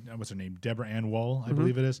great, what's her name? Deborah Ann Woll, I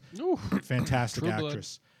believe it is. Fantastic True blood.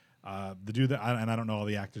 actress. The dude that, and I don't know all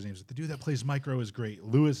the actors' names, but the dude that plays Micro is great.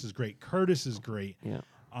 Lewis is great. Curtis is great. Yeah.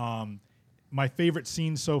 My favorite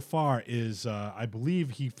scene so far is, I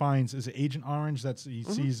believe he finds, is it Agent Orange he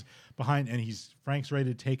sees behind, and Frank's ready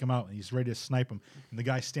to take him out, and he's ready to snipe him. And the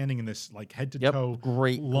guy's standing in this like head to toe,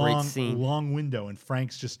 Great scene. long window, and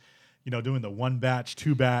Frank's just, doing the 1 batch,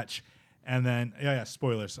 2 batch. And then,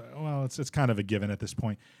 spoilers. Well, it's kind of a given at this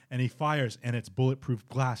point. And he fires, and it's bulletproof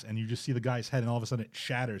glass, and you just see the guy's head, and all of a sudden it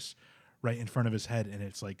shatters right in front of his head, and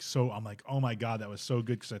it's like so. I'm like, oh my god, that was so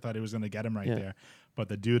good because I thought he was going to get him right there, but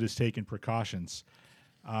the dude is taking precautions.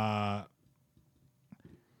 A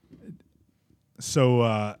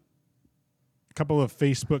couple of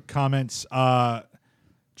Facebook comments.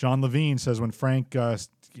 John Levine says when Frank,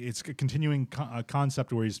 it's a continuing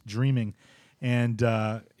concept where he's dreaming. And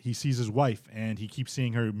he sees his wife, and he keeps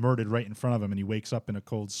seeing her murdered right in front of him, and he wakes up in a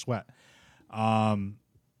cold sweat.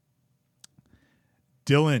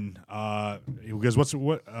 Dylan, he goes,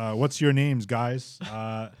 what's your names, guys?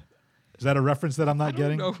 Is that a reference that I'm not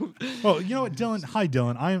getting? know. Well, you know what, Dylan? Hi,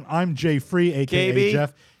 Dylan. I'm Jay Free, aka KB.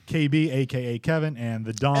 Jeff. KB, aka Kevin, and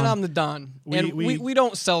the Don. And I'm the Don. We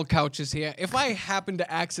don't sell couches here. If I happen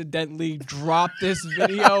to accidentally drop this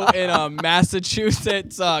video in a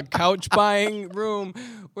Massachusetts couch buying room,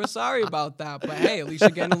 we're sorry about that. But hey, at least you're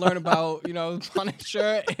getting to learn about,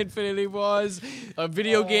 Punisher, Infinity Wars, a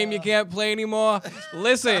video game you can't play anymore.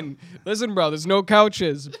 Listen, bro, there's no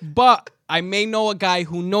couches. But I may know a guy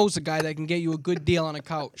who knows a guy that can get you a good deal on a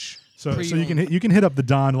couch. So you can hit up the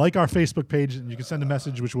Don, like our Facebook page, and you can send a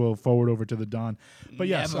message, which we'll forward over to the Don. But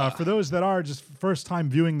yes, for those that are just first time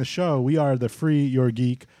viewing the show, we are the Free Your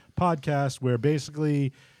Geek podcast, where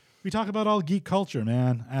basically we talk about all geek culture,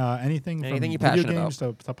 man. Anything from you're video passionate games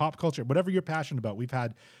to pop culture, whatever you're passionate about. We've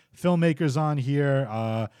had filmmakers on here,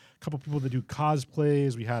 a couple people that do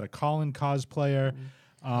cosplays. We had a call-in cosplayer.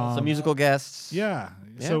 Some musical guests. Yeah.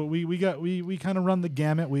 So we kind of run the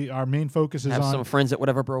gamut. Our main focus is Have on some friends at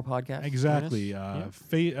Whatever Bro podcast. exactly.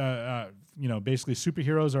 Basically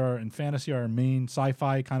superheroes are and fantasy are our main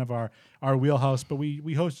sci-fi kind of our wheelhouse. But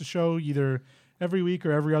we host a show either every week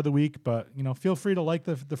or every other week. But feel free to like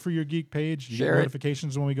the Free Your Geek page. You Share get it.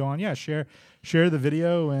 notifications when we go on. Yeah, share the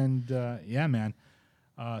video and man.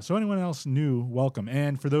 So anyone else new, welcome.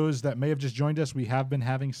 And for those that may have just joined us, we have been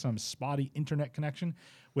having some spotty internet connection,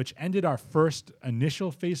 which ended our first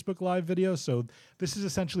initial Facebook Live video. So this is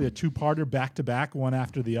essentially a 2-parter back-to-back, one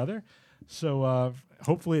after the other. So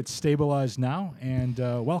hopefully it's stabilized now, and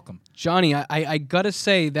welcome. Johnny, I gotta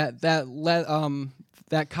say that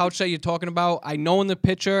couch that you're talking about, I know in the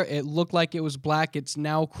picture it looked like it was black. It's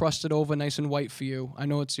now crusted over nice and white for you. I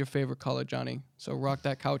know it's your favorite color, Johnny. So rock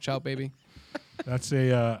that couch out, baby. That's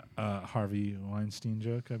a Harvey Weinstein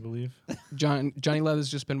joke, I believe. Johnny Leather's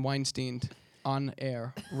just been Weinsteined on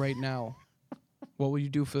air right now. What will you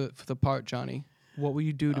do for the part, Johnny? What will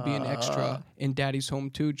you do to be an extra in Daddy's Home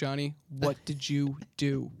 2, Johnny? What did you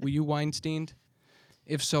do? Were you Weinsteined?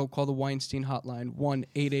 If so, call the Weinstein hotline,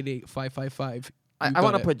 1-888-555. I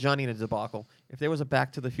want to put Johnny in a debacle. If there was a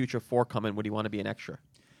Back to the Future 4 coming, would he want to be an extra?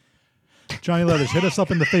 Johnny Leathers, hit us up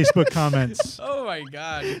in the Facebook comments. Oh my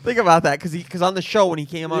God! Think about that, because on the show when he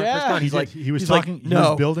came on first time, He was building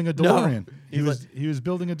a DeLorean. He was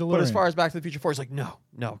building a DeLorean. But as far as Back to the Future 4, he's like, no,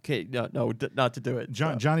 not to do it.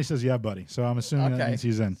 Johnny says, yeah, buddy. So I'm assuming that Okay. means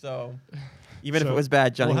he's in. So Even if it was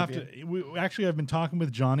bad, Johnny. We'll would have be to. Actually, I've been talking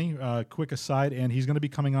with Johnny. Quick aside, and he's going to be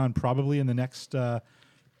coming on probably in the next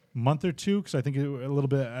month or two, because I think a little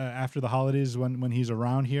bit after the holidays when he's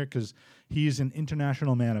around here, because he's an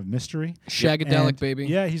international man of mystery. Shagadelic, And, baby.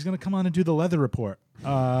 Yeah, he's going to come on and do the Leather Report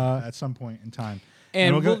at some point in time.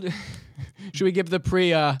 And we'll go- should we give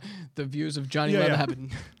the the views of Johnny Yeah, Leather yeah.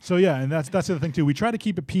 having? So yeah, and that's the other thing too. We try to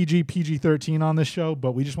keep it PG-13 on this show,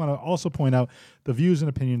 but we just want to also point out the views and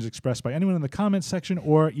opinions expressed by anyone in the comments section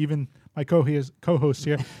or even my co-hosts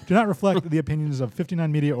here do not reflect the opinions of 59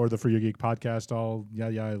 Media or the For Your Geek podcast. All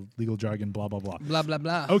legal jargon, blah blah blah. Blah blah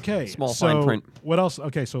blah. Okay, Small so fine print. What else?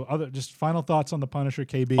 Okay, so other just final thoughts on the Punisher,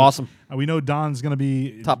 KB. Awesome. We know Don's going to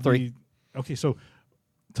be Top three. Okay, so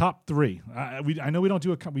top three. I know we don't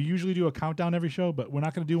do we usually do a countdown every show, but we're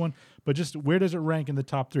not going to do one. But just where does it rank in the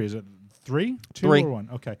top three? Is it 3, 2, Three. or 1?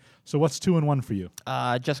 Okay, so what's 2 and 1 for you?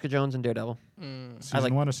 Jessica Jones and Daredevil. Season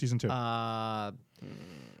like- 1 or season 2? 1.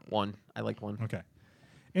 I liked 1. Okay,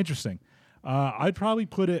 interesting. I'd probably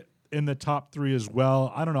put it in the top 3 as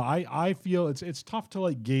well. I don't know. I feel it's tough to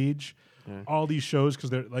like gauge all these shows because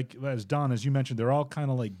they're like, as Don, as you mentioned, they're all kind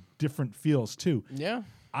of like different feels too. Yeah.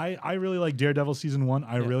 I really like Daredevil season 1.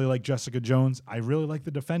 I really like Jessica Jones. I really like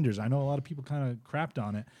the Defenders. I know a lot of people kind of crapped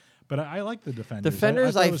on it, but I like the Defenders.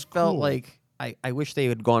 Defenders, thought I it was felt cool. like I wish they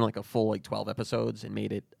had gone like a full 12 episodes and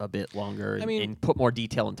made it a bit longer and put more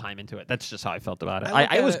detail and time into it. That's just how I felt about it. I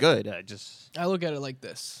look I at was it- good. I look at it like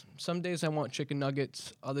this. Some days I want chicken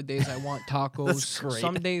nuggets. Other days I want tacos. great.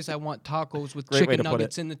 Some days I want tacos with Great way chicken to put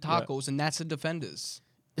nuggets it. in the tacos, and that's the Defenders.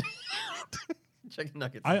 Chicken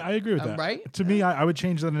nuggets. I agree with that. Right? To me, I would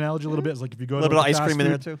change that analogy a little bit. It's like if you go A to little bit of a ice cream fast in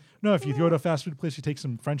there food- too. No, if you go to a fast food place, you take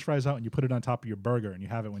some French fries out and you put it on top of your burger, and you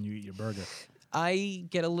have it when you eat your burger. I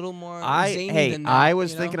get a little more zany than that. I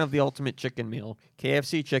was you know? thinking of the ultimate chicken meal: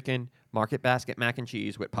 KFC chicken, Market Basket mac and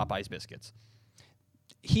cheese with Popeyes biscuits.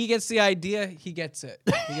 He gets the idea. He gets it.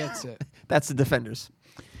 He gets it. That's the Defenders.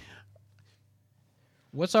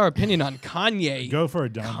 What's our opinion on Kanye? Go for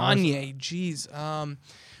it, Don. Kanye, jeez.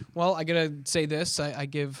 Well, I gotta say this. I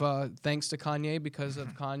give thanks to Kanye because of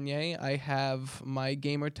Kanye. I have my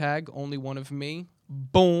gamer tag, only one of me.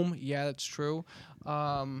 Boom. Yeah, that's true.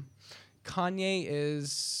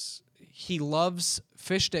 Kanye he loves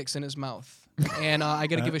fish sticks in his mouth, and I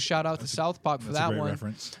gotta give a shout out to South Park for That's a that great one.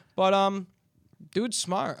 reference. But dude's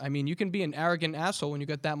smart. I mean, you can be an arrogant asshole when you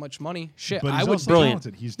got that much money. Shit, But I he's would also be. brilliant.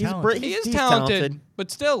 talented. He's He's talented. He is He's talented, talented.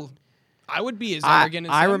 but still, I would be as arrogant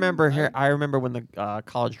as I him. remember I remember when the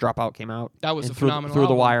College Dropout came out. That was and a phenomenal Through the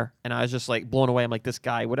album. Wire, and I was just like blown away. I'm like, this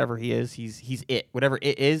guy, whatever he is, he's it. Whatever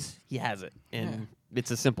it is, he has it, and it's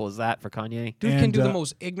as simple as that for Kanye. Dude can And, do the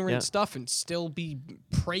most ignorant yeah. stuff and still be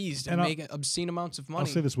praised and And make obscene amounts of money.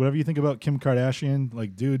 I'll say this: whatever you think about Kim Kardashian,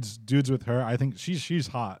 like dudes with her, I think she's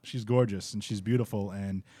hot, she's gorgeous, and she's beautiful,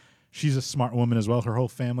 and she's a smart woman as well. Her whole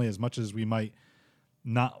family, as much as we might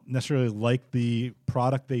not necessarily like the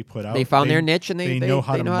product they put out, They found their niche and they know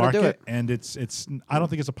how to know how to market do it. And it's. I don't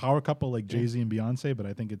think it's a power couple like Jay-Z and Beyonce, but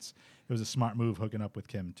I think it was a smart move hooking up with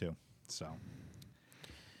Kim too. So,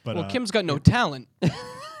 but well, Kim's got no talent.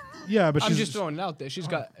 yeah, but I'm she's just throwing it out there. She's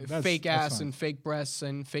got fake that's ass fine. and fake breasts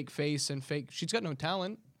and fake face and fake. She's got no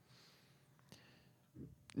talent.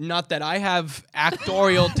 Not that I have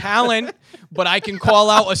actorial talent, but I can call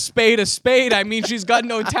out a spade a spade. I mean, she's got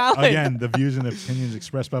no talent. Again, the views and opinions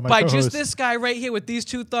expressed by my By co-host. just this guy right here with these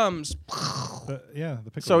two thumbs. The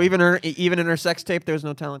pickle. So even in her sex tape, there's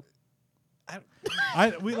no talent.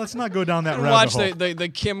 Let's not go down that I rabbit watched hole. the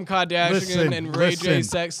Kim Kardashian Listen, and Ray J listen.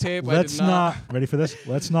 sex tape. Let's I did not. ready for this.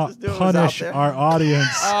 Let's not doing what's out punish there. our audience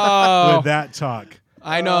Oh, with that talk.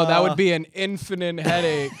 I know that would be an infinite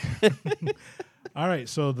headache. All right,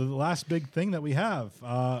 so the last big thing that we have,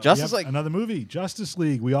 Justice League. another movie, Justice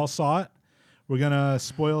League. We all saw it. We're gonna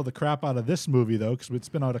spoil the crap out of this movie though, because it's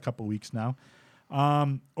been out a couple weeks now.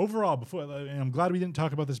 Overall, and I'm glad we didn't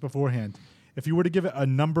talk about this beforehand. If you were to give it a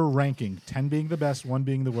number ranking, 10 being the best, 1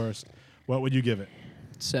 being the worst, what would you give it?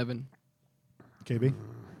 7. KB?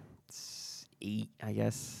 8, I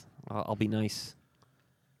guess. I'll be nice.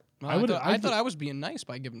 Well, I I, would- thought, I I thought would- I was being nice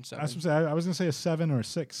by giving 7. I was gonna say a 7 or a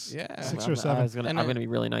 6. Yeah. 6 I'm, or 7. I'm gonna be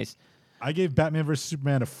really nice. I gave Batman vs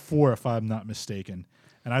Superman a 4, if I'm not mistaken,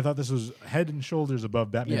 and I thought this was head and shoulders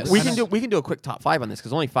above Batman. Yes. vs. We can do a quick top 5 on this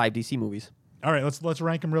because only 5 DC movies. All right, let's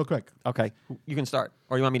rank them real quick. Okay, you can start,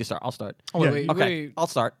 or you want me to start? I'll start. Oh, Yeah, wait, Okay, wait. I'll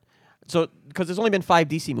start. So, because there's only been 5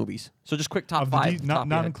 DC movies, so just quick top Of the 5. not top of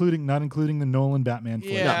your head. including the Nolan Batman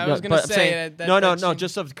flick. Yeah, I was gonna but I'm say saying- that- no, that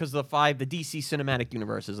just because the DC cinematic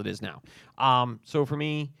universe as it is now. So for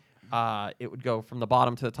me, it would go from the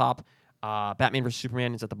bottom to the top. Batman vs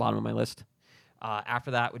Superman is at the bottom of my list.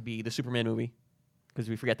 After that would be the Superman movie, because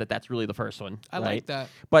we forget that that's really the first one. I right? like that.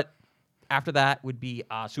 But after that would be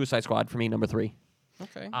Suicide Squad for me, number 3.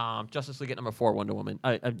 Okay. Justice League at number 4, Wonder Woman.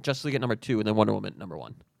 Justice League at number 2, and then Wonder Woman at number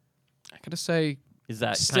 1. I gotta say, Is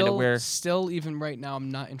that kind of where? still even right now, I'm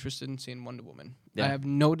not interested in seeing Wonder Woman. Yeah. I have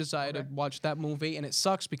no desire to watch that movie, and it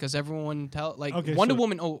sucks because everyone Okay, Wonder so-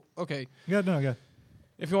 Woman. Oh, okay. Yeah.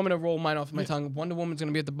 If you want me to roll mine off my tongue, Wonder Woman's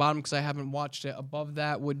gonna be at the bottom because I haven't watched it. Above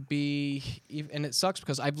that would be, and it sucks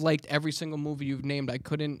because I've liked every single movie you've named. I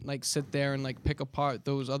couldn't sit there and pick apart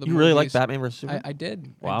those other. You movies. really like Batman vs Superman? I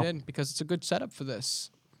did. Wow. I did because it's a good setup for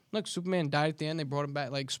this. Look, Superman died at the end. They brought him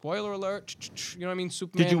back. Spoiler alert. You know what I mean?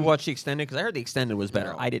 Superman. Did you watch the extended? Because I heard the extended was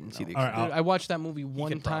better. No, I didn't see the All right, extended. Dude, I watched that movie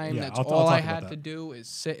one could probably- time. Yeah, That's I'll all talk I about had that. to do is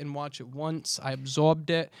sit and watch it once. I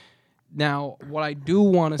absorbed it. Now, what I do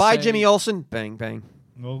want to Bye, say Jimmy Olsen. Bang, bang.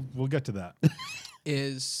 We'll get to that.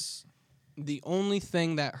 is the only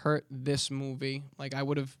thing that hurt this movie. I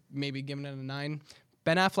would have maybe given it a 9.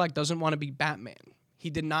 Ben Affleck doesn't want to be Batman. He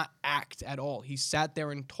did not act at all. He sat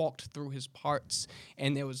there and talked through his parts,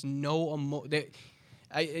 and there was no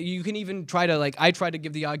you can even try to I tried to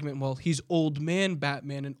give the argument, well, he's old man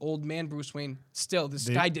Batman and old man Bruce Wayne. Still, this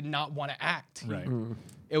guy did not want to act. Right.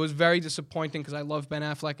 It was very disappointing because I love Ben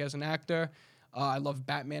Affleck as an actor. I love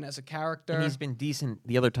Batman as a character. And he's been decent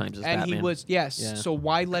the other times as And Batman. he was, yes. Yeah. So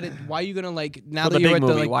why let it? Why are you gonna now For that the you're big at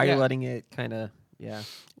movie, the why are yeah. you letting it kind of, yeah.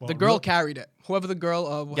 The girl carried it. Whoever the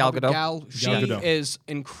girl, Gal Gadot? she Gal Gadot. is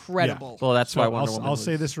incredible. Well, that's why Wonder I'll, Woman I'll was-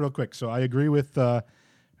 say this real quick. So I agree with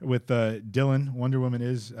Dylan. Wonder Woman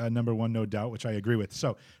is number 1, no doubt, which I agree with.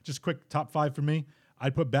 So just quick top 5 for me.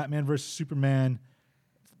 I'd put Batman versus Superman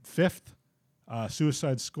 5th,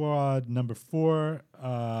 Suicide Squad number 4,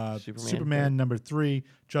 Superman number 3,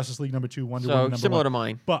 Justice League number 2, Wonder Woman number 1. similar to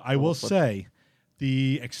mine. But I will Almost flip. say,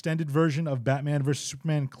 the extended version of Batman vs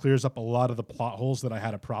Superman clears up a lot of the plot holes that I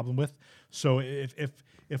had a problem with. So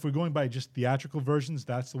if we're going by just theatrical versions,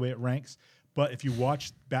 that's the way it ranks. But if you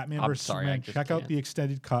watch Batman I'm vs sorry, I Superman, just check out can't. the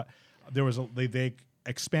extended cut. There was they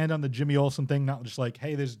expand on the Jimmy Olsen thing, not just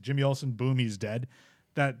hey, there's Jimmy Olsen, boom, he's dead.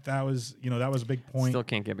 That was that was a big point. Still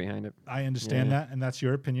can't get behind it. I understand Yeah. that, and that's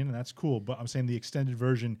your opinion, and that's cool. But I'm saying the extended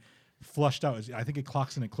version flushed out. I think it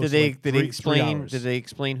clocks in at close Did they to like three explain? hours. Did they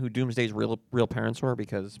explain who Doomsday's real parents were?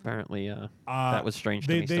 Because apparently that was strange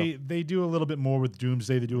to me. Still. They do a little bit more with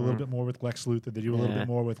Doomsday. They do a little bit more with Lex Luthor. They do a little Yeah. bit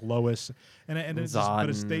more with Lois, and it's just, but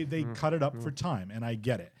it's, Zod they cut it up for time, and I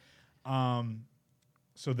get it.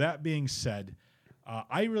 So that being said,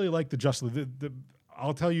 I really like the Justice League.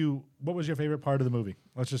 I'll tell you, what was your favorite part of the movie?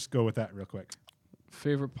 Let's just go with that real quick.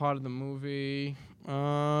 Favorite part of the movie,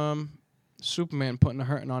 Superman putting a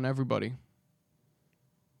hurting on everybody.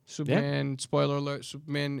 Superman, spoiler alert,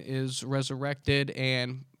 Superman is resurrected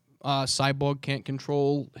and Cyborg can't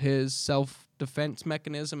control his self-defense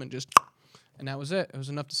mechanism and that was it. It was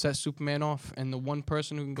enough to set Superman off. And the one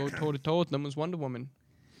person who can go toe-to-toe with them was Wonder Woman.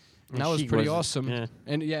 And that was she pretty was- awesome. yeah.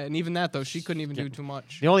 And even that, though, she couldn't even do too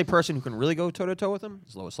much. The only person who can really go toe to toe with him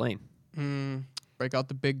is Lois Lane. Break out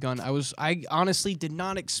the big gun. I honestly did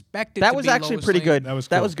not expect it That to was be actually Lois pretty Lane. good.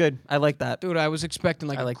 That was cool. good. I like that. Dude, I was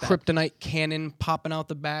expecting I a like that. kryptonite cannon popping out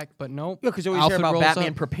the back, but nope. Yeah, because you always hear Alfred about rolls Batman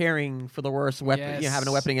up. preparing for the worst weapon, having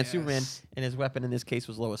a weapon against Yes, Superman, yes. and his weapon in this case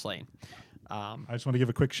was Lois Lane. I just want to give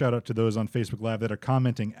a quick shout out to those on Facebook Live that are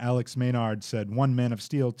commenting. Alex Maynard said 1 Man of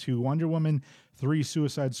Steel, 2 Wonder Woman, 3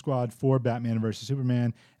 Suicide Squad, 4 Batman versus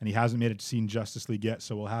Superman, and he hasn't made it to see Justice League yet,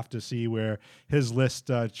 so we'll have to see where his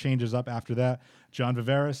list changes up after that. John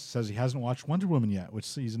Viveris says he hasn't watched Wonder Woman yet,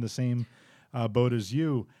 which he's in the same boat as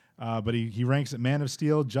you, but he ranks it Man of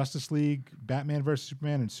Steel, Justice League, Batman versus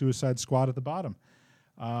Superman, and Suicide Squad at the bottom.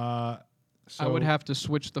 I would have to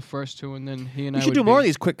switch the first two, and then he and We I should would do more of be-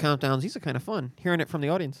 these quick countdowns. These are kind of fun. Hearing it from the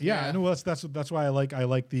audience. Yeah, Yeah. I know. Well, that's why I like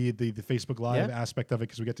the Facebook Live Yeah. aspect of it,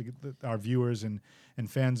 because we get to get our viewers and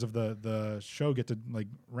fans of the show get to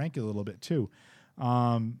rank it a little bit too.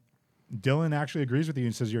 Dylan actually agrees with you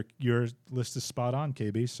and says your list is spot on,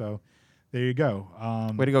 KB. So there you go.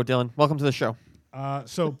 Way to go, Dylan. Welcome to the show.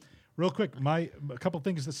 So real quick, a couple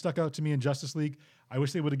things that stuck out to me in Justice League. I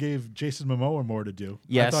wish they would have gave Jason Momoa more to do.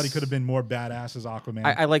 I thought he Yes. could have been more badass as Aquaman.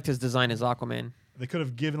 I liked his design as Aquaman. They could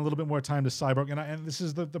have given a little bit more time to Cyborg, and this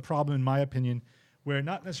is the problem, in my opinion, where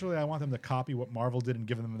not necessarily I want them to copy what Marvel did and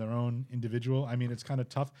give them their own individual. I mean, it's kind of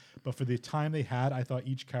tough, but for the time they had, I thought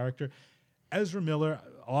each character, Ezra Miller,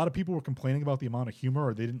 a lot of people were complaining about the amount of humor,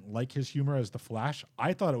 or they didn't like his humor as the Flash.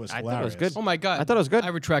 I thought it was I thought it hilarious. was good. Oh my god! I thought it was good. I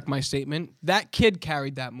retract my statement. That kid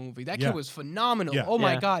carried that movie. That Yeah. kid was phenomenal. Yeah. Oh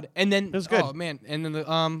my Yeah. god! And then was good. Oh man! And then the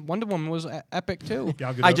Wonder Woman was epic too.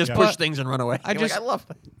 Gal Gadot, I just yeah. push things and run away. I Like, just- I love.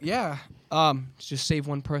 Yeah. Just save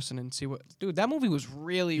one person and see what. Dude, that movie was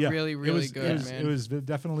really, Yeah. really, It really was- good, it was, man. It was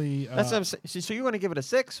definitely. That's what I'm saying. So you want to give it a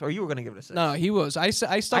 6, or you were going to give it a 6? No, he was. I stuck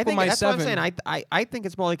I with think my that's 7. what I'm saying. I think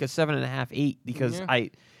it's more like a 7.5, 8 because Yeah.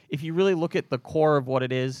 if you really look at the core of what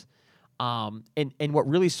it is, and what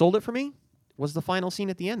really sold it for me was the final scene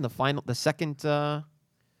at the end, the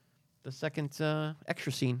second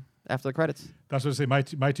extra scene after the credits. That's what I say. My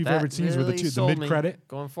two That favorite scenes were really the sold me mid credit,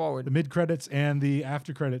 going forward. the mid credits, and the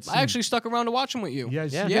after credits. I actually stuck around to watch him with you.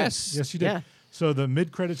 Yes, Yeah. you did. Yes. Yes, you did. Yeah. So the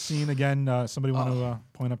mid credit scene again. Somebody want to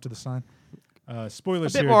point up to the sign? a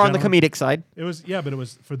Spoilers bit here, more on the gentlemen. comedic side. It was but it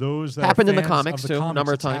was for those that Happened are in the fans comics, of the too, a comics,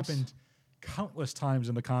 number of it's times. Happened countless times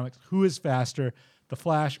in the comics. Who is faster, the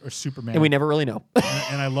Flash or Superman? And we never really know.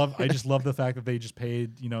 and I just love the fact that they just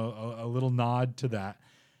paid a little nod to that,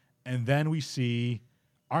 and then we see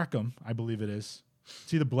Arkham, I believe it is.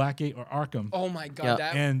 See the Blackgate or Arkham, Oh my god! Yeah.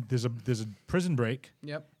 That. and there's a prison break.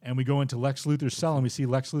 Yep. And we go into Lex Luthor's cell, and we see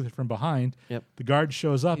Lex Luthor from behind. Yep. The guard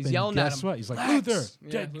shows up, He's and yelling at guess him, what? He's like, "Lex!" Luthor, Yeah,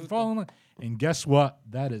 dead, Luthor. fall in line. And guess what?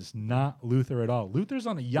 That is not Luthor at all. Luthor's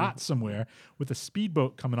on a yacht somewhere with a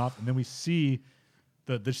speedboat coming off, and then we see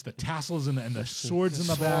the tassels and the swords in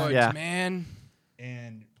the back, Swords, Yeah. man.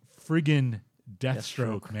 and friggin'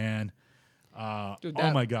 Deathstroke, Deathstroke. man. Dude, Oh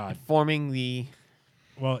that- my God. Forming the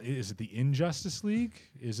Well, is it the Injustice League?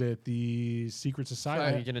 Is it the Secret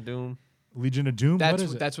Society? Legion of Doom. Legion of Doom? That's what is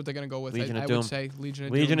what, it? that's what they're gonna go with. Legion I of would Doom. say Legion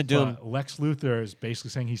of Legion Doom. of Doom. But Lex Luthor is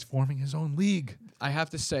basically saying he's forming his own league. I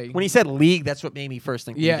have to say When he said league, that's what made me first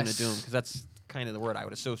think Legion of Yes. Doom, because that's kind of the word I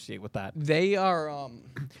would associate with that. they are.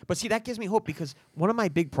 But see, that gives me hope because one of my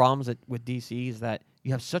big problems with DC is that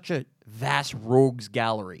you have such a vast rogues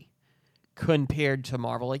gallery compared to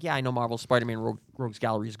Marvel. Like, yeah, I know Marvel's Spider-Man rogues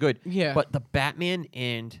gallery is good. Yeah. But the Batman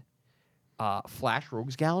and Flash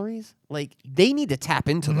rogues galleries, like, they need to tap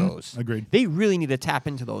into those. Agreed. They really need to tap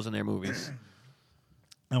into those in their movies.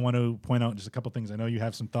 I want to point out just a couple things. I know you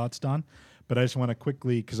have some thoughts, Don, but I just want to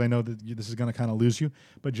quickly, because I know that this is going to kind of lose you.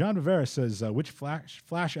 But John Rivera says, which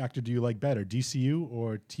Flash actor do you like better, DCU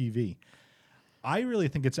or TV? I really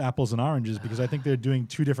think it's apples and oranges because I think they're doing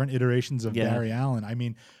two different iterations of Yeah. Barry Allen. I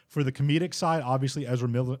mean, for the comedic side, obviously Ezra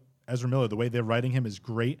Miller, the way they're writing him is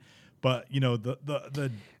great. But the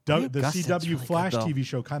Grant Gustin's CW really good, Flash though. TV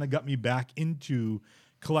show kind of got me back into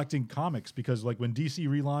collecting comics because like when DC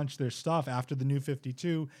relaunched their stuff after the New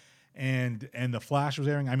 52 and the Flash was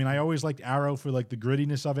airing, I mean I always liked Arrow for like the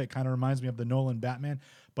grittiness of it. Kind of reminds me of the Nolan Batman,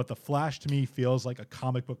 but the Flash to me feels like a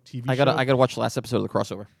comic book TV I show. gotta watch the last episode of the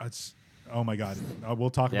crossover. It's oh my god. We'll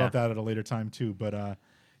talk Yeah. about that at a later time too. But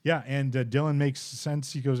yeah, and Dylan makes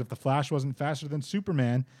sense. He goes, if the Flash wasn't faster than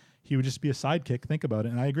Superman, he would just be a sidekick. Think about it,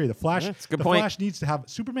 and I agree. The Flash, Yeah, it's a good the point. Flash needs to have.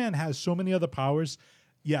 Superman has so many other powers.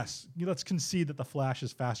 Yes, let's concede that the Flash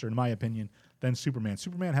is faster, in my opinion, than Superman.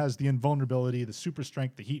 Superman has the invulnerability, the super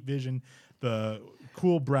strength, the heat vision, the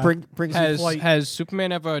cool breath. Brings Has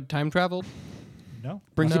Superman ever time traveled? No,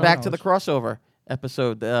 Brings not you to my back to the knowledge. crossover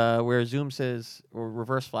episode where Zoom says, or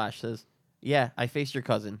Reverse Flash says, "Yeah, I faced your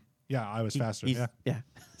cousin." Yeah, I was faster. He's- Yeah.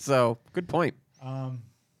 So good point.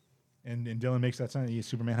 And Dylan makes that sense.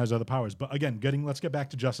 Superman has other powers. But again, let's get back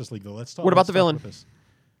to Justice League though. Let's talk. What about let's the talk villain? with this.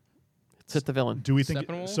 Let's hit the villain. Do we think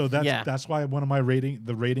Steppenwolf? so? Yeah. That's why one of my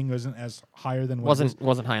the rating isn't as higher than what it is.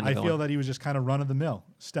 wasn't high on the I villain. feel that he was just kind of run of the mill.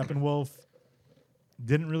 Steppenwolf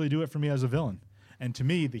didn't really do it for me as a villain. And to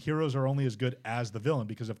me, the heroes are only as good as the villain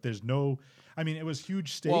because if there's no, I mean, it was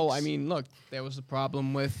huge stakes. Well, I mean, look, there was the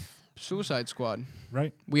problem with Suicide Squad.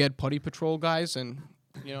 right? We had Putty Patrol guys, and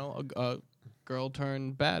a girl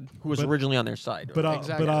turned bad. who was but- originally on their side. But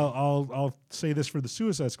Exactly. I'll say this for the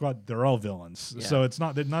Suicide Squad, they're all villains. Yeah. So it's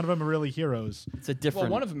not that none of them are really heroes. it's a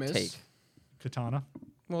different one of 'em is. take. Katana,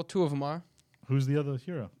 Well, two of them are. who's the other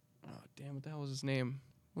hero? Oh, damn, what the hell was his name?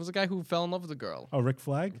 It was the guy who fell in love with the girl. Oh, Rick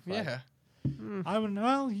Flag. Yeah. I would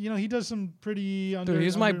well, he does some pretty. Dude,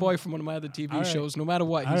 he's my boy from one of my other TV All right. shows. No matter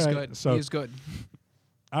what, All he's right, good. so- He's good.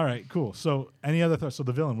 All right, cool. So any other thoughts? So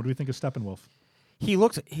the villain, what do we think of Steppenwolf?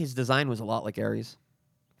 His design was a lot like Ares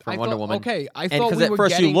from I Wonder thought- Woman. okay, I and thought because we at were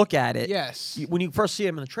first getting- you look at it, Yes. when you first see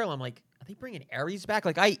him in the trailer, I'm like, are they bringing Ares back?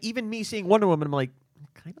 Like even me seeing Wonder Woman, I'm like,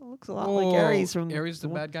 kind of looks a lot like Ares from Ares, the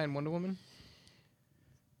one- bad guy in Wonder Woman.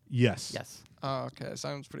 Yes. Yes. Oh, okay,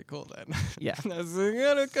 sounds pretty cool then. Yeah. That's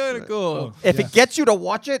kind of cool. Oh, If yeah. it gets you to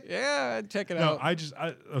watch it, Yeah, I'd check it No,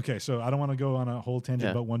 out. okay. So I don't want to go on a whole tangent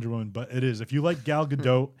Yeah. about Wonder Woman, but it is if you like Gal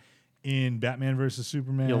Gadot in Batman versus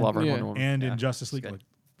Superman. You'll love her in Yeah. Wonder Woman. And Yeah, in Justice she's League, good. like,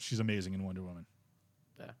 she's amazing in Wonder Woman.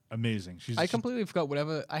 Yeah. Amazing. I completely forgot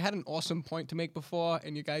whatever. I had an awesome point to make before,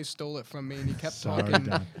 and you guys stole it from me, and you kept Sorry, talking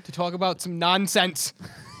Don. to talk about some nonsense.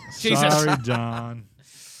 Jesus. Sorry, Don.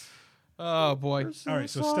 Oh boy. All right,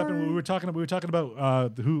 so Stephen, we were talking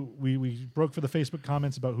about who we broke for the Facebook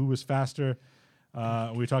comments about who was faster. We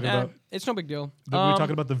were talking about It's no big deal. we were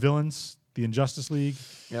talking about the villains, the Injustice League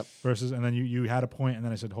Yep. versus, and then you had a point, and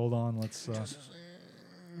then I said, hold on, let's.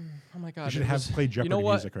 Oh my God. You should it have was- play Jeopardy you know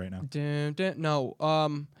what? music right now. Dun, dun,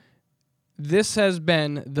 no. This has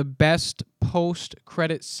been the best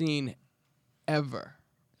post-credit scene ever.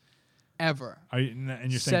 Ever. Are you,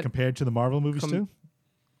 and you're saying Set- compared to the Marvel movies too,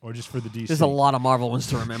 or just for the DC? There's a lot of Marvel ones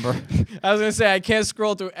to remember. I was gonna say I can't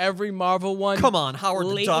scroll through every Marvel one. Come on, Howard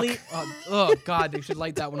the Duck. lately. Oh God, they should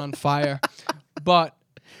light that one on fire. But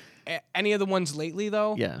any of the ones lately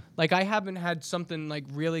though, Yeah. like I haven't had something like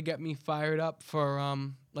really get me fired up for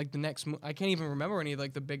like the next. I can't even remember any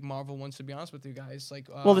like the big Marvel ones to be honest with you guys. Like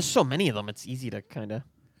Well, there's so many of them. It's easy to kind of.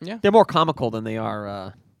 Yeah. They're more comical than they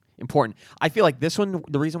are important. I feel like this one,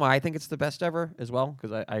 the reason why I think it's the best ever as well,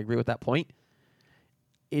 because I agree with that point.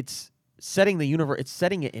 It's setting the universe. It's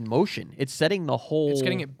setting it in motion. It's setting the whole. It's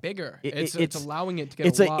getting it bigger. It- It's allowing it to get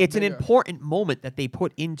It's a lot it's an bigger. important moment that they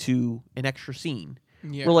put into an extra scene.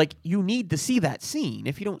 Yeah. Where like you need to see that scene.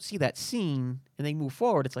 If you don't see that scene and they move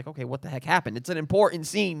forward, it's like, okay, what the heck happened? It's an important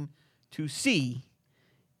scene to see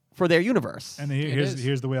for their universe. And It is.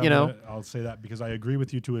 here's the way You know? I'll say that, because I agree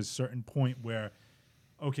with you to a certain point where,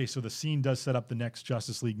 okay, so the scene does set up the next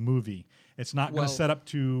Justice League movie. It's not going Well- to set up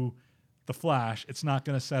to the Flash. It's not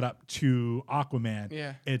going to set up to Aquaman.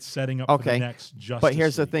 Yeah. It's setting up for Okay. the next Justice But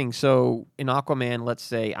here's the League. thing. So in Aquaman, let's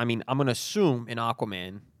say, I mean, I'm going to assume in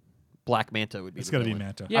Aquaman, Black Manta would be It's the going to be villain.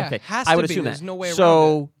 Manta. Yeah, Okay, has I to would be. assume There's that. no way around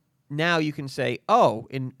so now you can say, oh,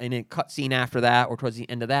 in a cutscene after that, or towards the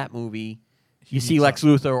end of that movie, you see meets Lex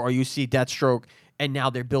Luthor or you see Deathstroke, and now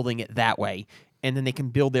they're building it that way, and then they can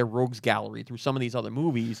build their rogues gallery through some of these other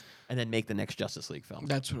movies, and then make the next Justice League film.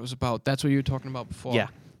 That's what it was about. That's what you were talking about before. Yeah.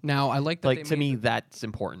 Now I like that. Like they to made me, that's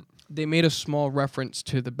important. they made a small reference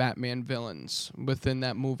to the Batman villains within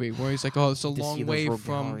that movie, where he's like, "Oh, it's a To see long those way rogue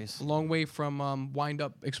from galleries. wind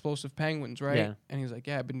up explosive penguins, right?" Yeah. And he's like,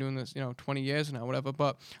 "Yeah, I've been doing this, 20 years now, whatever."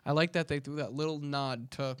 But I like that they threw that little nod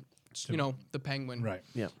to, the penguin, Right.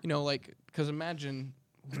 Yeah. like because imagine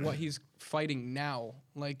what he's fighting now,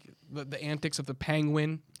 like the antics of the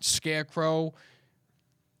Penguin, Scarecrow.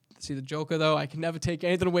 See the Joker though, I can never take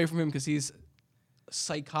anything away from him because he's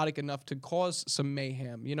psychotic enough to cause some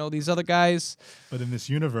mayhem. These other guys. But in this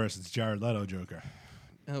universe, it's Jared Leto Joker.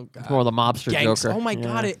 Oh God. More the mobster Gangs- Joker. Oh my Yeah.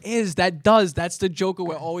 God, it is. That's the Joker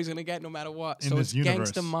we're always gonna get no matter what. In So this it's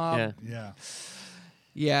universe. gangsta mob. Yeah. Yeah.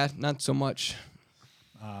 Yeah, not so much.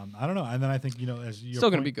 I don't know. And then I think, as your Still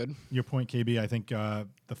gonna point- be good. Your point, KB, I think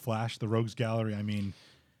the Flash, the Rogues Gallery, I mean,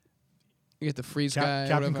 You get the freeze guy.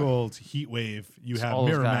 Captain whatever. Cold, Heat Wave, you have all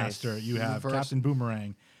those Mirror guys. Master, you have Reverse- Captain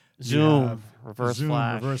Boomerang, you Zoom, have Reverse Zoom,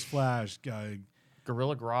 Flash. Reverse Flash,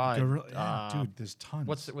 Gorilla Grodd. dude, there's tons.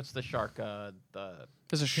 What's the shark? The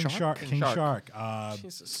There's a King shark. Shark? King Shark.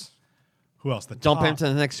 Jesus. Who else? The jump Top, into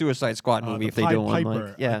the next Suicide Squad movie the if they Pied do one. Piper.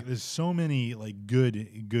 Like, yeah. Like, there's so many like good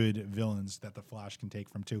villains that the Flash can take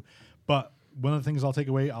from too. But one of the things I'll take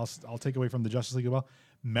away from the Justice League as well,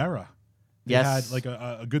 Mera. They Yes. had like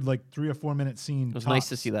a good like 3 or 4 minute scene. It was nice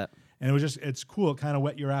to see that. And it's cool. It kind of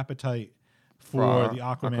whet your appetite for For the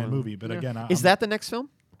Aquaman Aquaman. movie. But again, Is that the next film?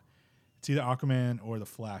 it's either Aquaman or the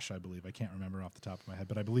Flash, I believe. I can't remember off the top of my head,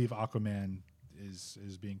 but I believe Aquaman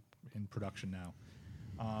is being in production now.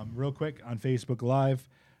 Real quick on Facebook Live,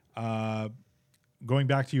 going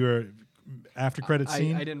back to your after credit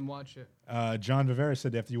scene. I didn't watch it. John Vivera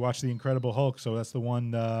said after you watch the Incredible Hulk, so that's the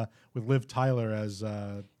one with Liv Tyler as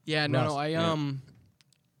Yeah, Russ. no,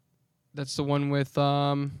 that's the one with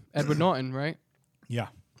Edward Norton, right? yeah.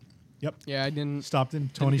 Yep. Yeah, I didn't. Stopped in.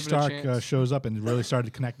 Tony give it a Stark chance. shows up and really started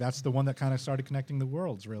to connect. That's the one that kind of started connecting the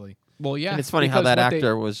worlds, really. Well, yeah. And it's funny how because that what they-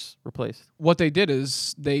 actor was replaced. what they did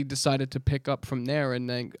is they decided to pick up from there, and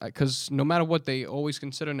then because no matter what, they always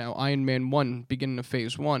consider now Iron Man 1 beginning of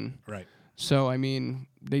Phase 1. Right. So I mean,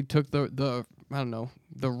 they took the I don't know,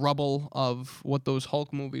 the rubble of what those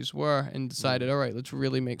Hulk movies were and decided, all right, let's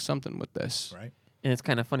really make something with this. Right. And it's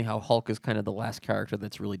kind of funny how Hulk is kind of the last character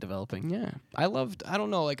that's really developing. Yeah, I loved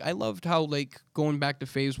how like going back to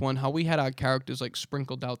Phase 1, how we had our characters like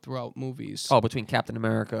sprinkled out throughout movies. Oh, between Captain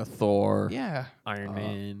America, Thor, yeah. Iron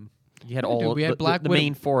Man. You had Yeah, all dude, we had Black the Widow.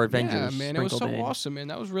 main four Avengers. Yeah, man, it was so sprinkled in. awesome, man.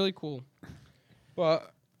 That was really cool.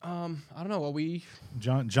 But I don't know. Are we?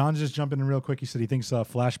 John just jumping in real quick. He said he thinks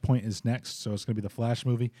Flashpoint is next, so it's going to be the Flash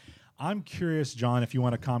movie. I'm curious, John, if you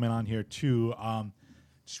want to comment on here too.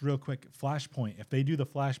 Just real quick, Flashpoint. If they do the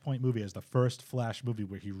Flashpoint movie as the first Flash movie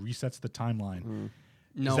where he resets the timeline,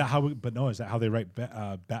 No. is that how? Is that how they write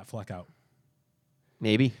Batfleck out?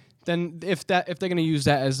 Maybe. Then if they're gonna use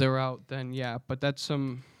that as their route, then yeah. But that's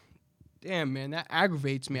some. Damn, man, that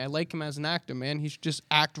aggravates me. I like him as an actor, man. He should just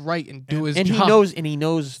act right and do his And job. he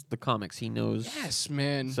knows the comics. He knows. Yes,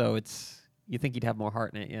 man. So you think he'd have more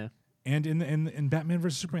heart in it, yeah. And in Batman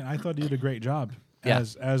vs Superman, I thought he did a great job. Yeah.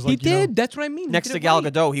 As he like, did. That's what I mean. He Next did to it Gal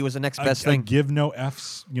right. Gadot, he was the next best a thing. give no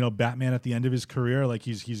F's, Batman at the end of his career, like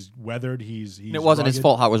he's weathered, he's And it wasn't his rugged.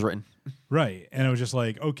 fault how it was written. Right. And it was just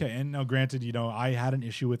like, okay. And now, granted, I had an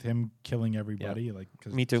issue with him killing everybody. Like,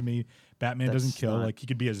 because Me too. to me, Batman That's doesn't kill. not- Like, he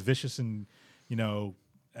could be as vicious and,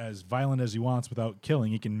 as violent as he wants without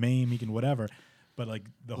killing. He can maim, he can whatever. But, like,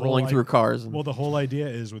 the Rolling whole through cars. And Well, the whole idea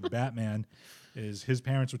is with Batman is his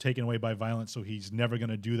parents were taken away by violence, so he's never going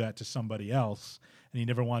to do that to somebody else. And he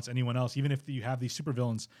never wants anyone else. Even if you have these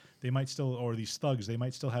supervillains, they might still, or these thugs, they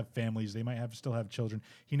might still have families. They might still have children.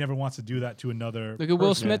 He never wants to do that to another Look at Will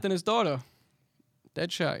person. Smith and his daughter.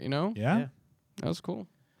 Deadshot, Yeah? Yeah. That was cool.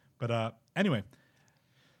 But anyway,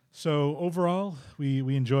 so overall,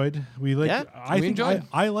 we enjoyed. We like. Yeah, we enjoyed.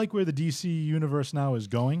 I like where the DC universe now is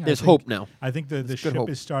going. There's I think, hope now. I think the good ship hope.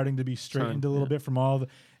 is starting to be straightened a little bit from all the.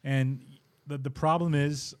 And the problem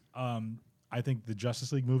is, I think the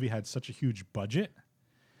Justice League movie had such a huge budget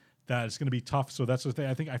that it's going to be tough. So that's the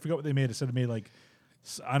thing. I forgot what they made. It said it made like.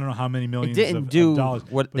 I don't know how many millions. didn't of do dollars,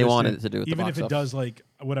 what but they they're wanted saying it to do at the even box if it office. does like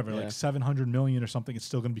whatever, Yeah. like 700 million or something, it's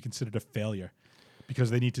still going to be considered a failure because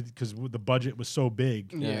they need to because the budget was so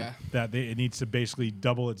big Yeah. that it needs to basically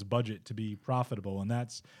double its budget to be profitable, and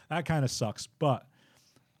that kind of sucks. But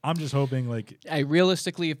I'm just hoping like Hey,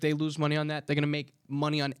 realistically, if they lose money on that, they're gonna make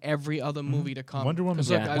money on every other movie to come. Wonder Woman's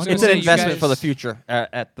 'Cause look, Yeah. I was Wonder It's gonna an say, you investment for the guys- future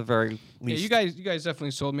at the very Yeah, least. you guys definitely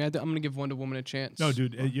sold me. I'm gonna give Wonder Woman a chance. no,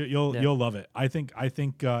 dude, you'll love it. I think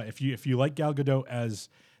if you like Gal Gadot as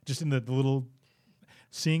just in the little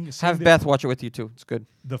seeing Have the, Beth watch it with you too. It's good.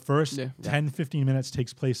 the first Yeah. 10-15 minutes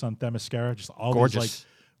takes place on Themyscira, just all Gorgeous. these like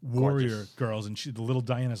warrior Gorgeous. girls, and the little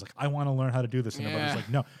Diana's like, I want to learn how to do this, and everybody's Yeah. like,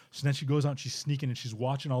 no. So then she goes out and she's sneaking and she's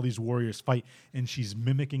watching all these warriors fight and she's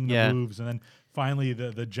mimicking the Yeah. moves, and then finally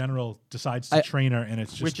the general decides to train her, and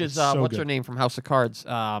it's just Which is it's so what's good. her name from House of Cards? The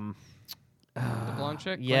blonde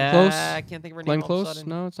chick. Glenn Yeah, Close? I can't think of her Glenn name. all of a Close? sudden.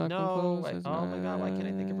 No, it's not No, Glenn Close. It's oh my god, why can't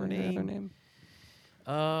I think of her not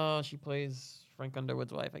name? She plays Frank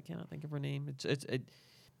Underwood's wife. I cannot think of her name.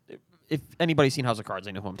 If anybody's seen House of Cards,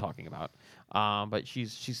 they know who I'm talking about. But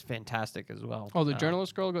she's fantastic as well. Oh, the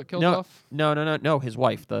journalist girl got killed no, off. No. His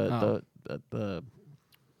wife, Oh. the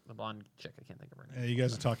blonde chick. I can't think of her name. You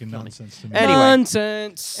guys are talking nonsense to me. Anyway.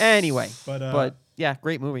 Nonsense. Anyway, But, yeah,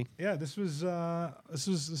 great movie. yeah, this was a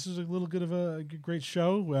little bit of a great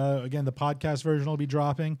show. Again, the podcast version will be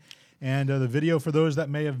dropping, and the video for those that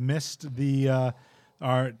may have missed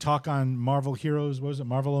our talk on Marvel Heroes. What was it?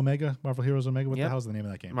 Marvel Heroes Omega. What the Yep. hell's the name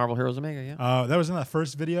of that game? Marvel Heroes Omega. Yeah. That was in that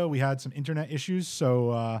first video. We had some internet issues,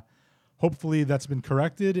 so hopefully that's been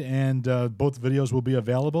corrected, and both videos will be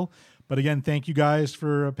available. But again, thank you guys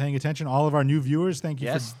for paying attention. All of our new viewers, thank you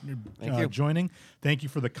Yes. for Thank you. joining. Thank you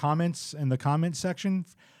for the comments in the comment section.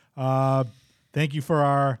 Thank you for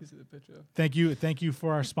our thank you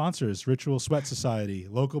for our sponsors, Ritual Sweat Society,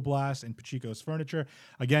 Local Blast, and Pachico's Furniture.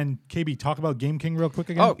 Again, KB, talk about Game King real quick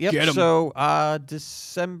again. Oh, yep. Get 'em. So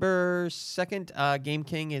December 2nd, Game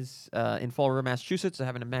King is in Fall River, Massachusetts. They're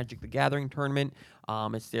having a Magic the Gathering tournament.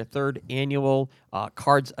 It's their third annual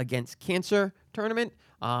Cards Against Cancer tournament.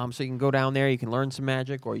 So you can go down there, you can learn some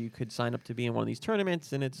Magic, or you could sign up to be in one of these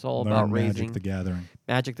tournaments, and it's all Learn about Magic raising the Gathering.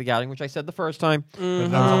 Magic the Gathering, which I said the first time. But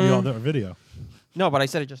that was on the other video. No, but I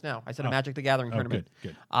said it just now. I said Oh. a Magic the Gathering Oh, tournament.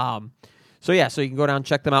 good. So yeah, so you can go down and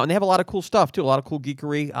check them out, and they have a lot of cool stuff too. A lot of cool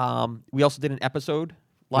geekery. We also did an episode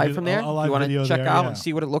live did from a there. live You want video to check there, out yeah. and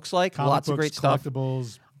see what it looks like. Comic Lots of books, great stuff.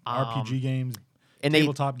 collectibles, RPG games. And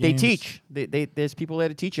tabletop they games. teach. There's people there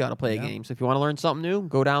to teach you how to play Yeah. a game. So if you want to learn something new,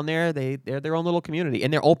 go down there. They're their own little community,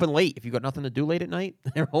 and they're open late. If you got nothing to do late at night,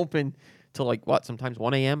 they're open till like sometimes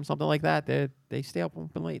 1 a.m. something like that. They stay up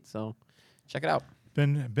open late. So check it out.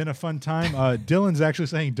 Been a fun time. Dylan's actually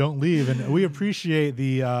saying don't leave, and we appreciate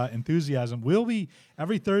the enthusiasm. We'll be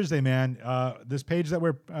every Thursday, man. This page that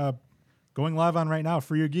we're going live on right now,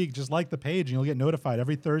 For Your Geek, just like the page, and you'll get notified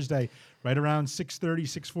every Thursday, right around 6:30,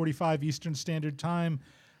 6:45 Eastern Standard Time.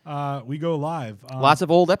 We go live. Lots of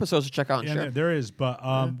old episodes to check out and Yeah, share. there is, but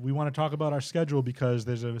we want to talk about our schedule because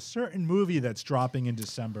there's a certain movie that's dropping in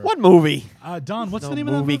December. What movie? Don, what's No the name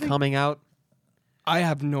of that movie movie? coming out? I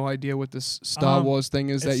have no idea what this Star Wars thing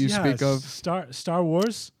is that you speak of. Star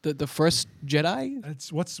Wars. The first Jedi?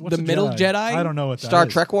 It's what's The a middle Jedi? I don't know what that Star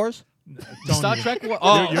is. Trek Wars. Don't Star even- Trek?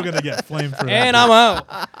 Oh, You're gonna get flamed for that. and I'm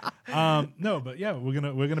out. No, but yeah, we're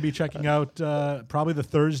gonna be checking out probably the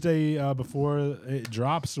Thursday before it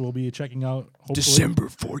drops. We'll be checking out hopefully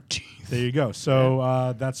 14th. There you go.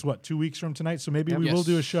 So that's what 2 weeks from tonight. So maybe we will Yes.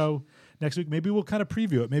 do a show next week. Maybe we'll kind of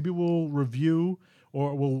preview it. Maybe we'll review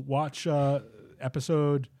or we'll watch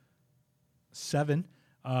episode 7.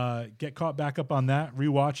 Get caught back up on that.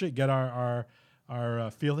 Rewatch it. Get our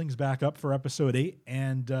feelings back up for episode 8,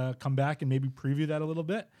 and come back and maybe preview that a little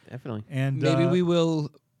bit. Definitely. And Maybe we will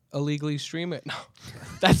illegally stream it. No,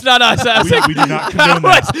 that's not us. we do not condone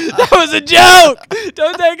that. That was a joke.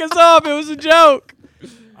 Don't take us off. It was a joke.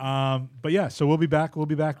 But yeah, so we'll be back. We'll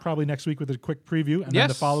be back probably next week with a quick preview, and then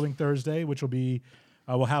the Yes. following Thursday, which will be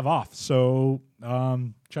we'll have off. So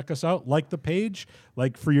check us out. Like the page,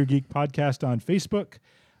 like For Your Geek Podcast on Facebook,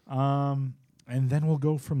 and then we'll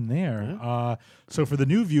go from there. So for the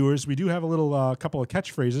new viewers, we do have a little couple of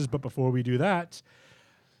catchphrases, but before we do that,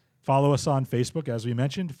 follow us on Facebook, as we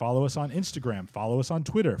mentioned. Follow us on Instagram. Follow us on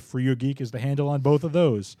Twitter. For Your Geek is the handle on both of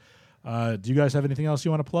those. Do you guys have anything else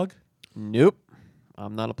you want to plug? Nope.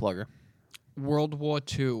 I'm not a plugger. World War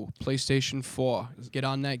II, PlayStation 4. Get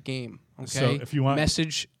on that game. Okay. So if you want-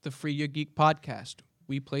 message the Free Your Geek podcast.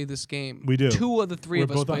 We play this game. We do. 2 of the 3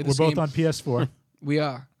 of us play We're this both game. on PS4. We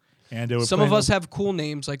are. And we're Some of playing us have cool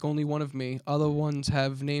names, like Only One of Me. Other ones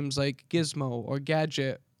have names like Gizmo or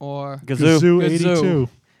Gadget or. Gazoo 82.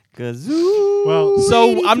 Gazoo. Well,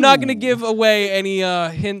 So I'm not gonna give away any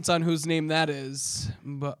hints on whose name that is.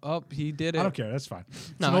 But he did it. I don't care. That's fine.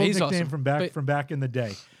 It's No, an old he's nickname awesome. from back in the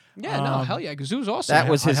day. Yeah, no, hell yeah, Gazoo's awesome. That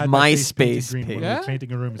was I his had my face painted MySpace green page. when I was Yeah?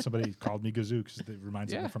 painting a room, and somebody called me Gazoo because it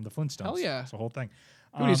reminds Yeah. me from the Flintstones. Hell yeah. It's the whole thing.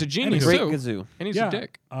 Dude, he's a genius. anywho, Great too. Gazoo. and he's yeah. a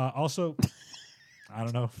dick. Also, I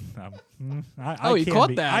don't know. Oh, he can caught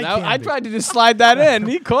be. that. can I be. tried to just slide that in.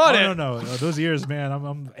 He caught it. No. Those ears, man.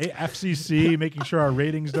 I'm FCC, making sure our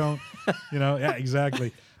ratings don't. Yeah,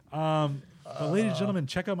 exactly. But ladies and gentlemen,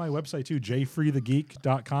 check out my website too,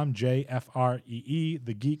 jfreethegeek.com, JFREE,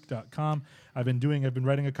 thegeek.com. I've been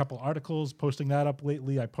writing a couple articles, posting that up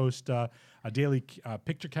lately. I post a daily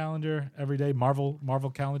picture calendar every day, Marvel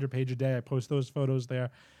calendar page a day. I post those photos there.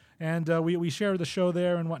 And we share the show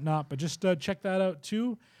there and whatnot, but just check that out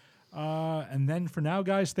too. And then for now,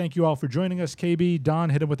 guys, thank you all for joining us. KB, Don,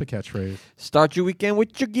 hit him with the catchphrase. Start your weekend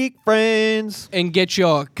with your geek friends. And get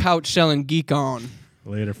your couch selling geek on.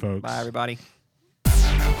 Later, folks. Bye, everybody.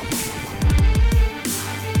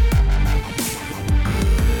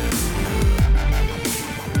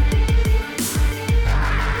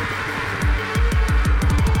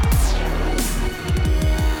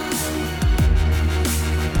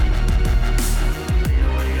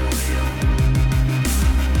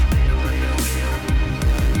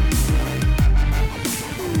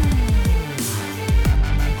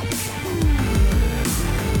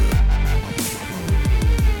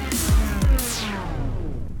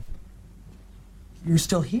 You're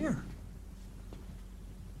still here.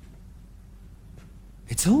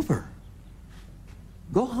 It's over.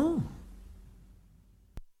 Go home.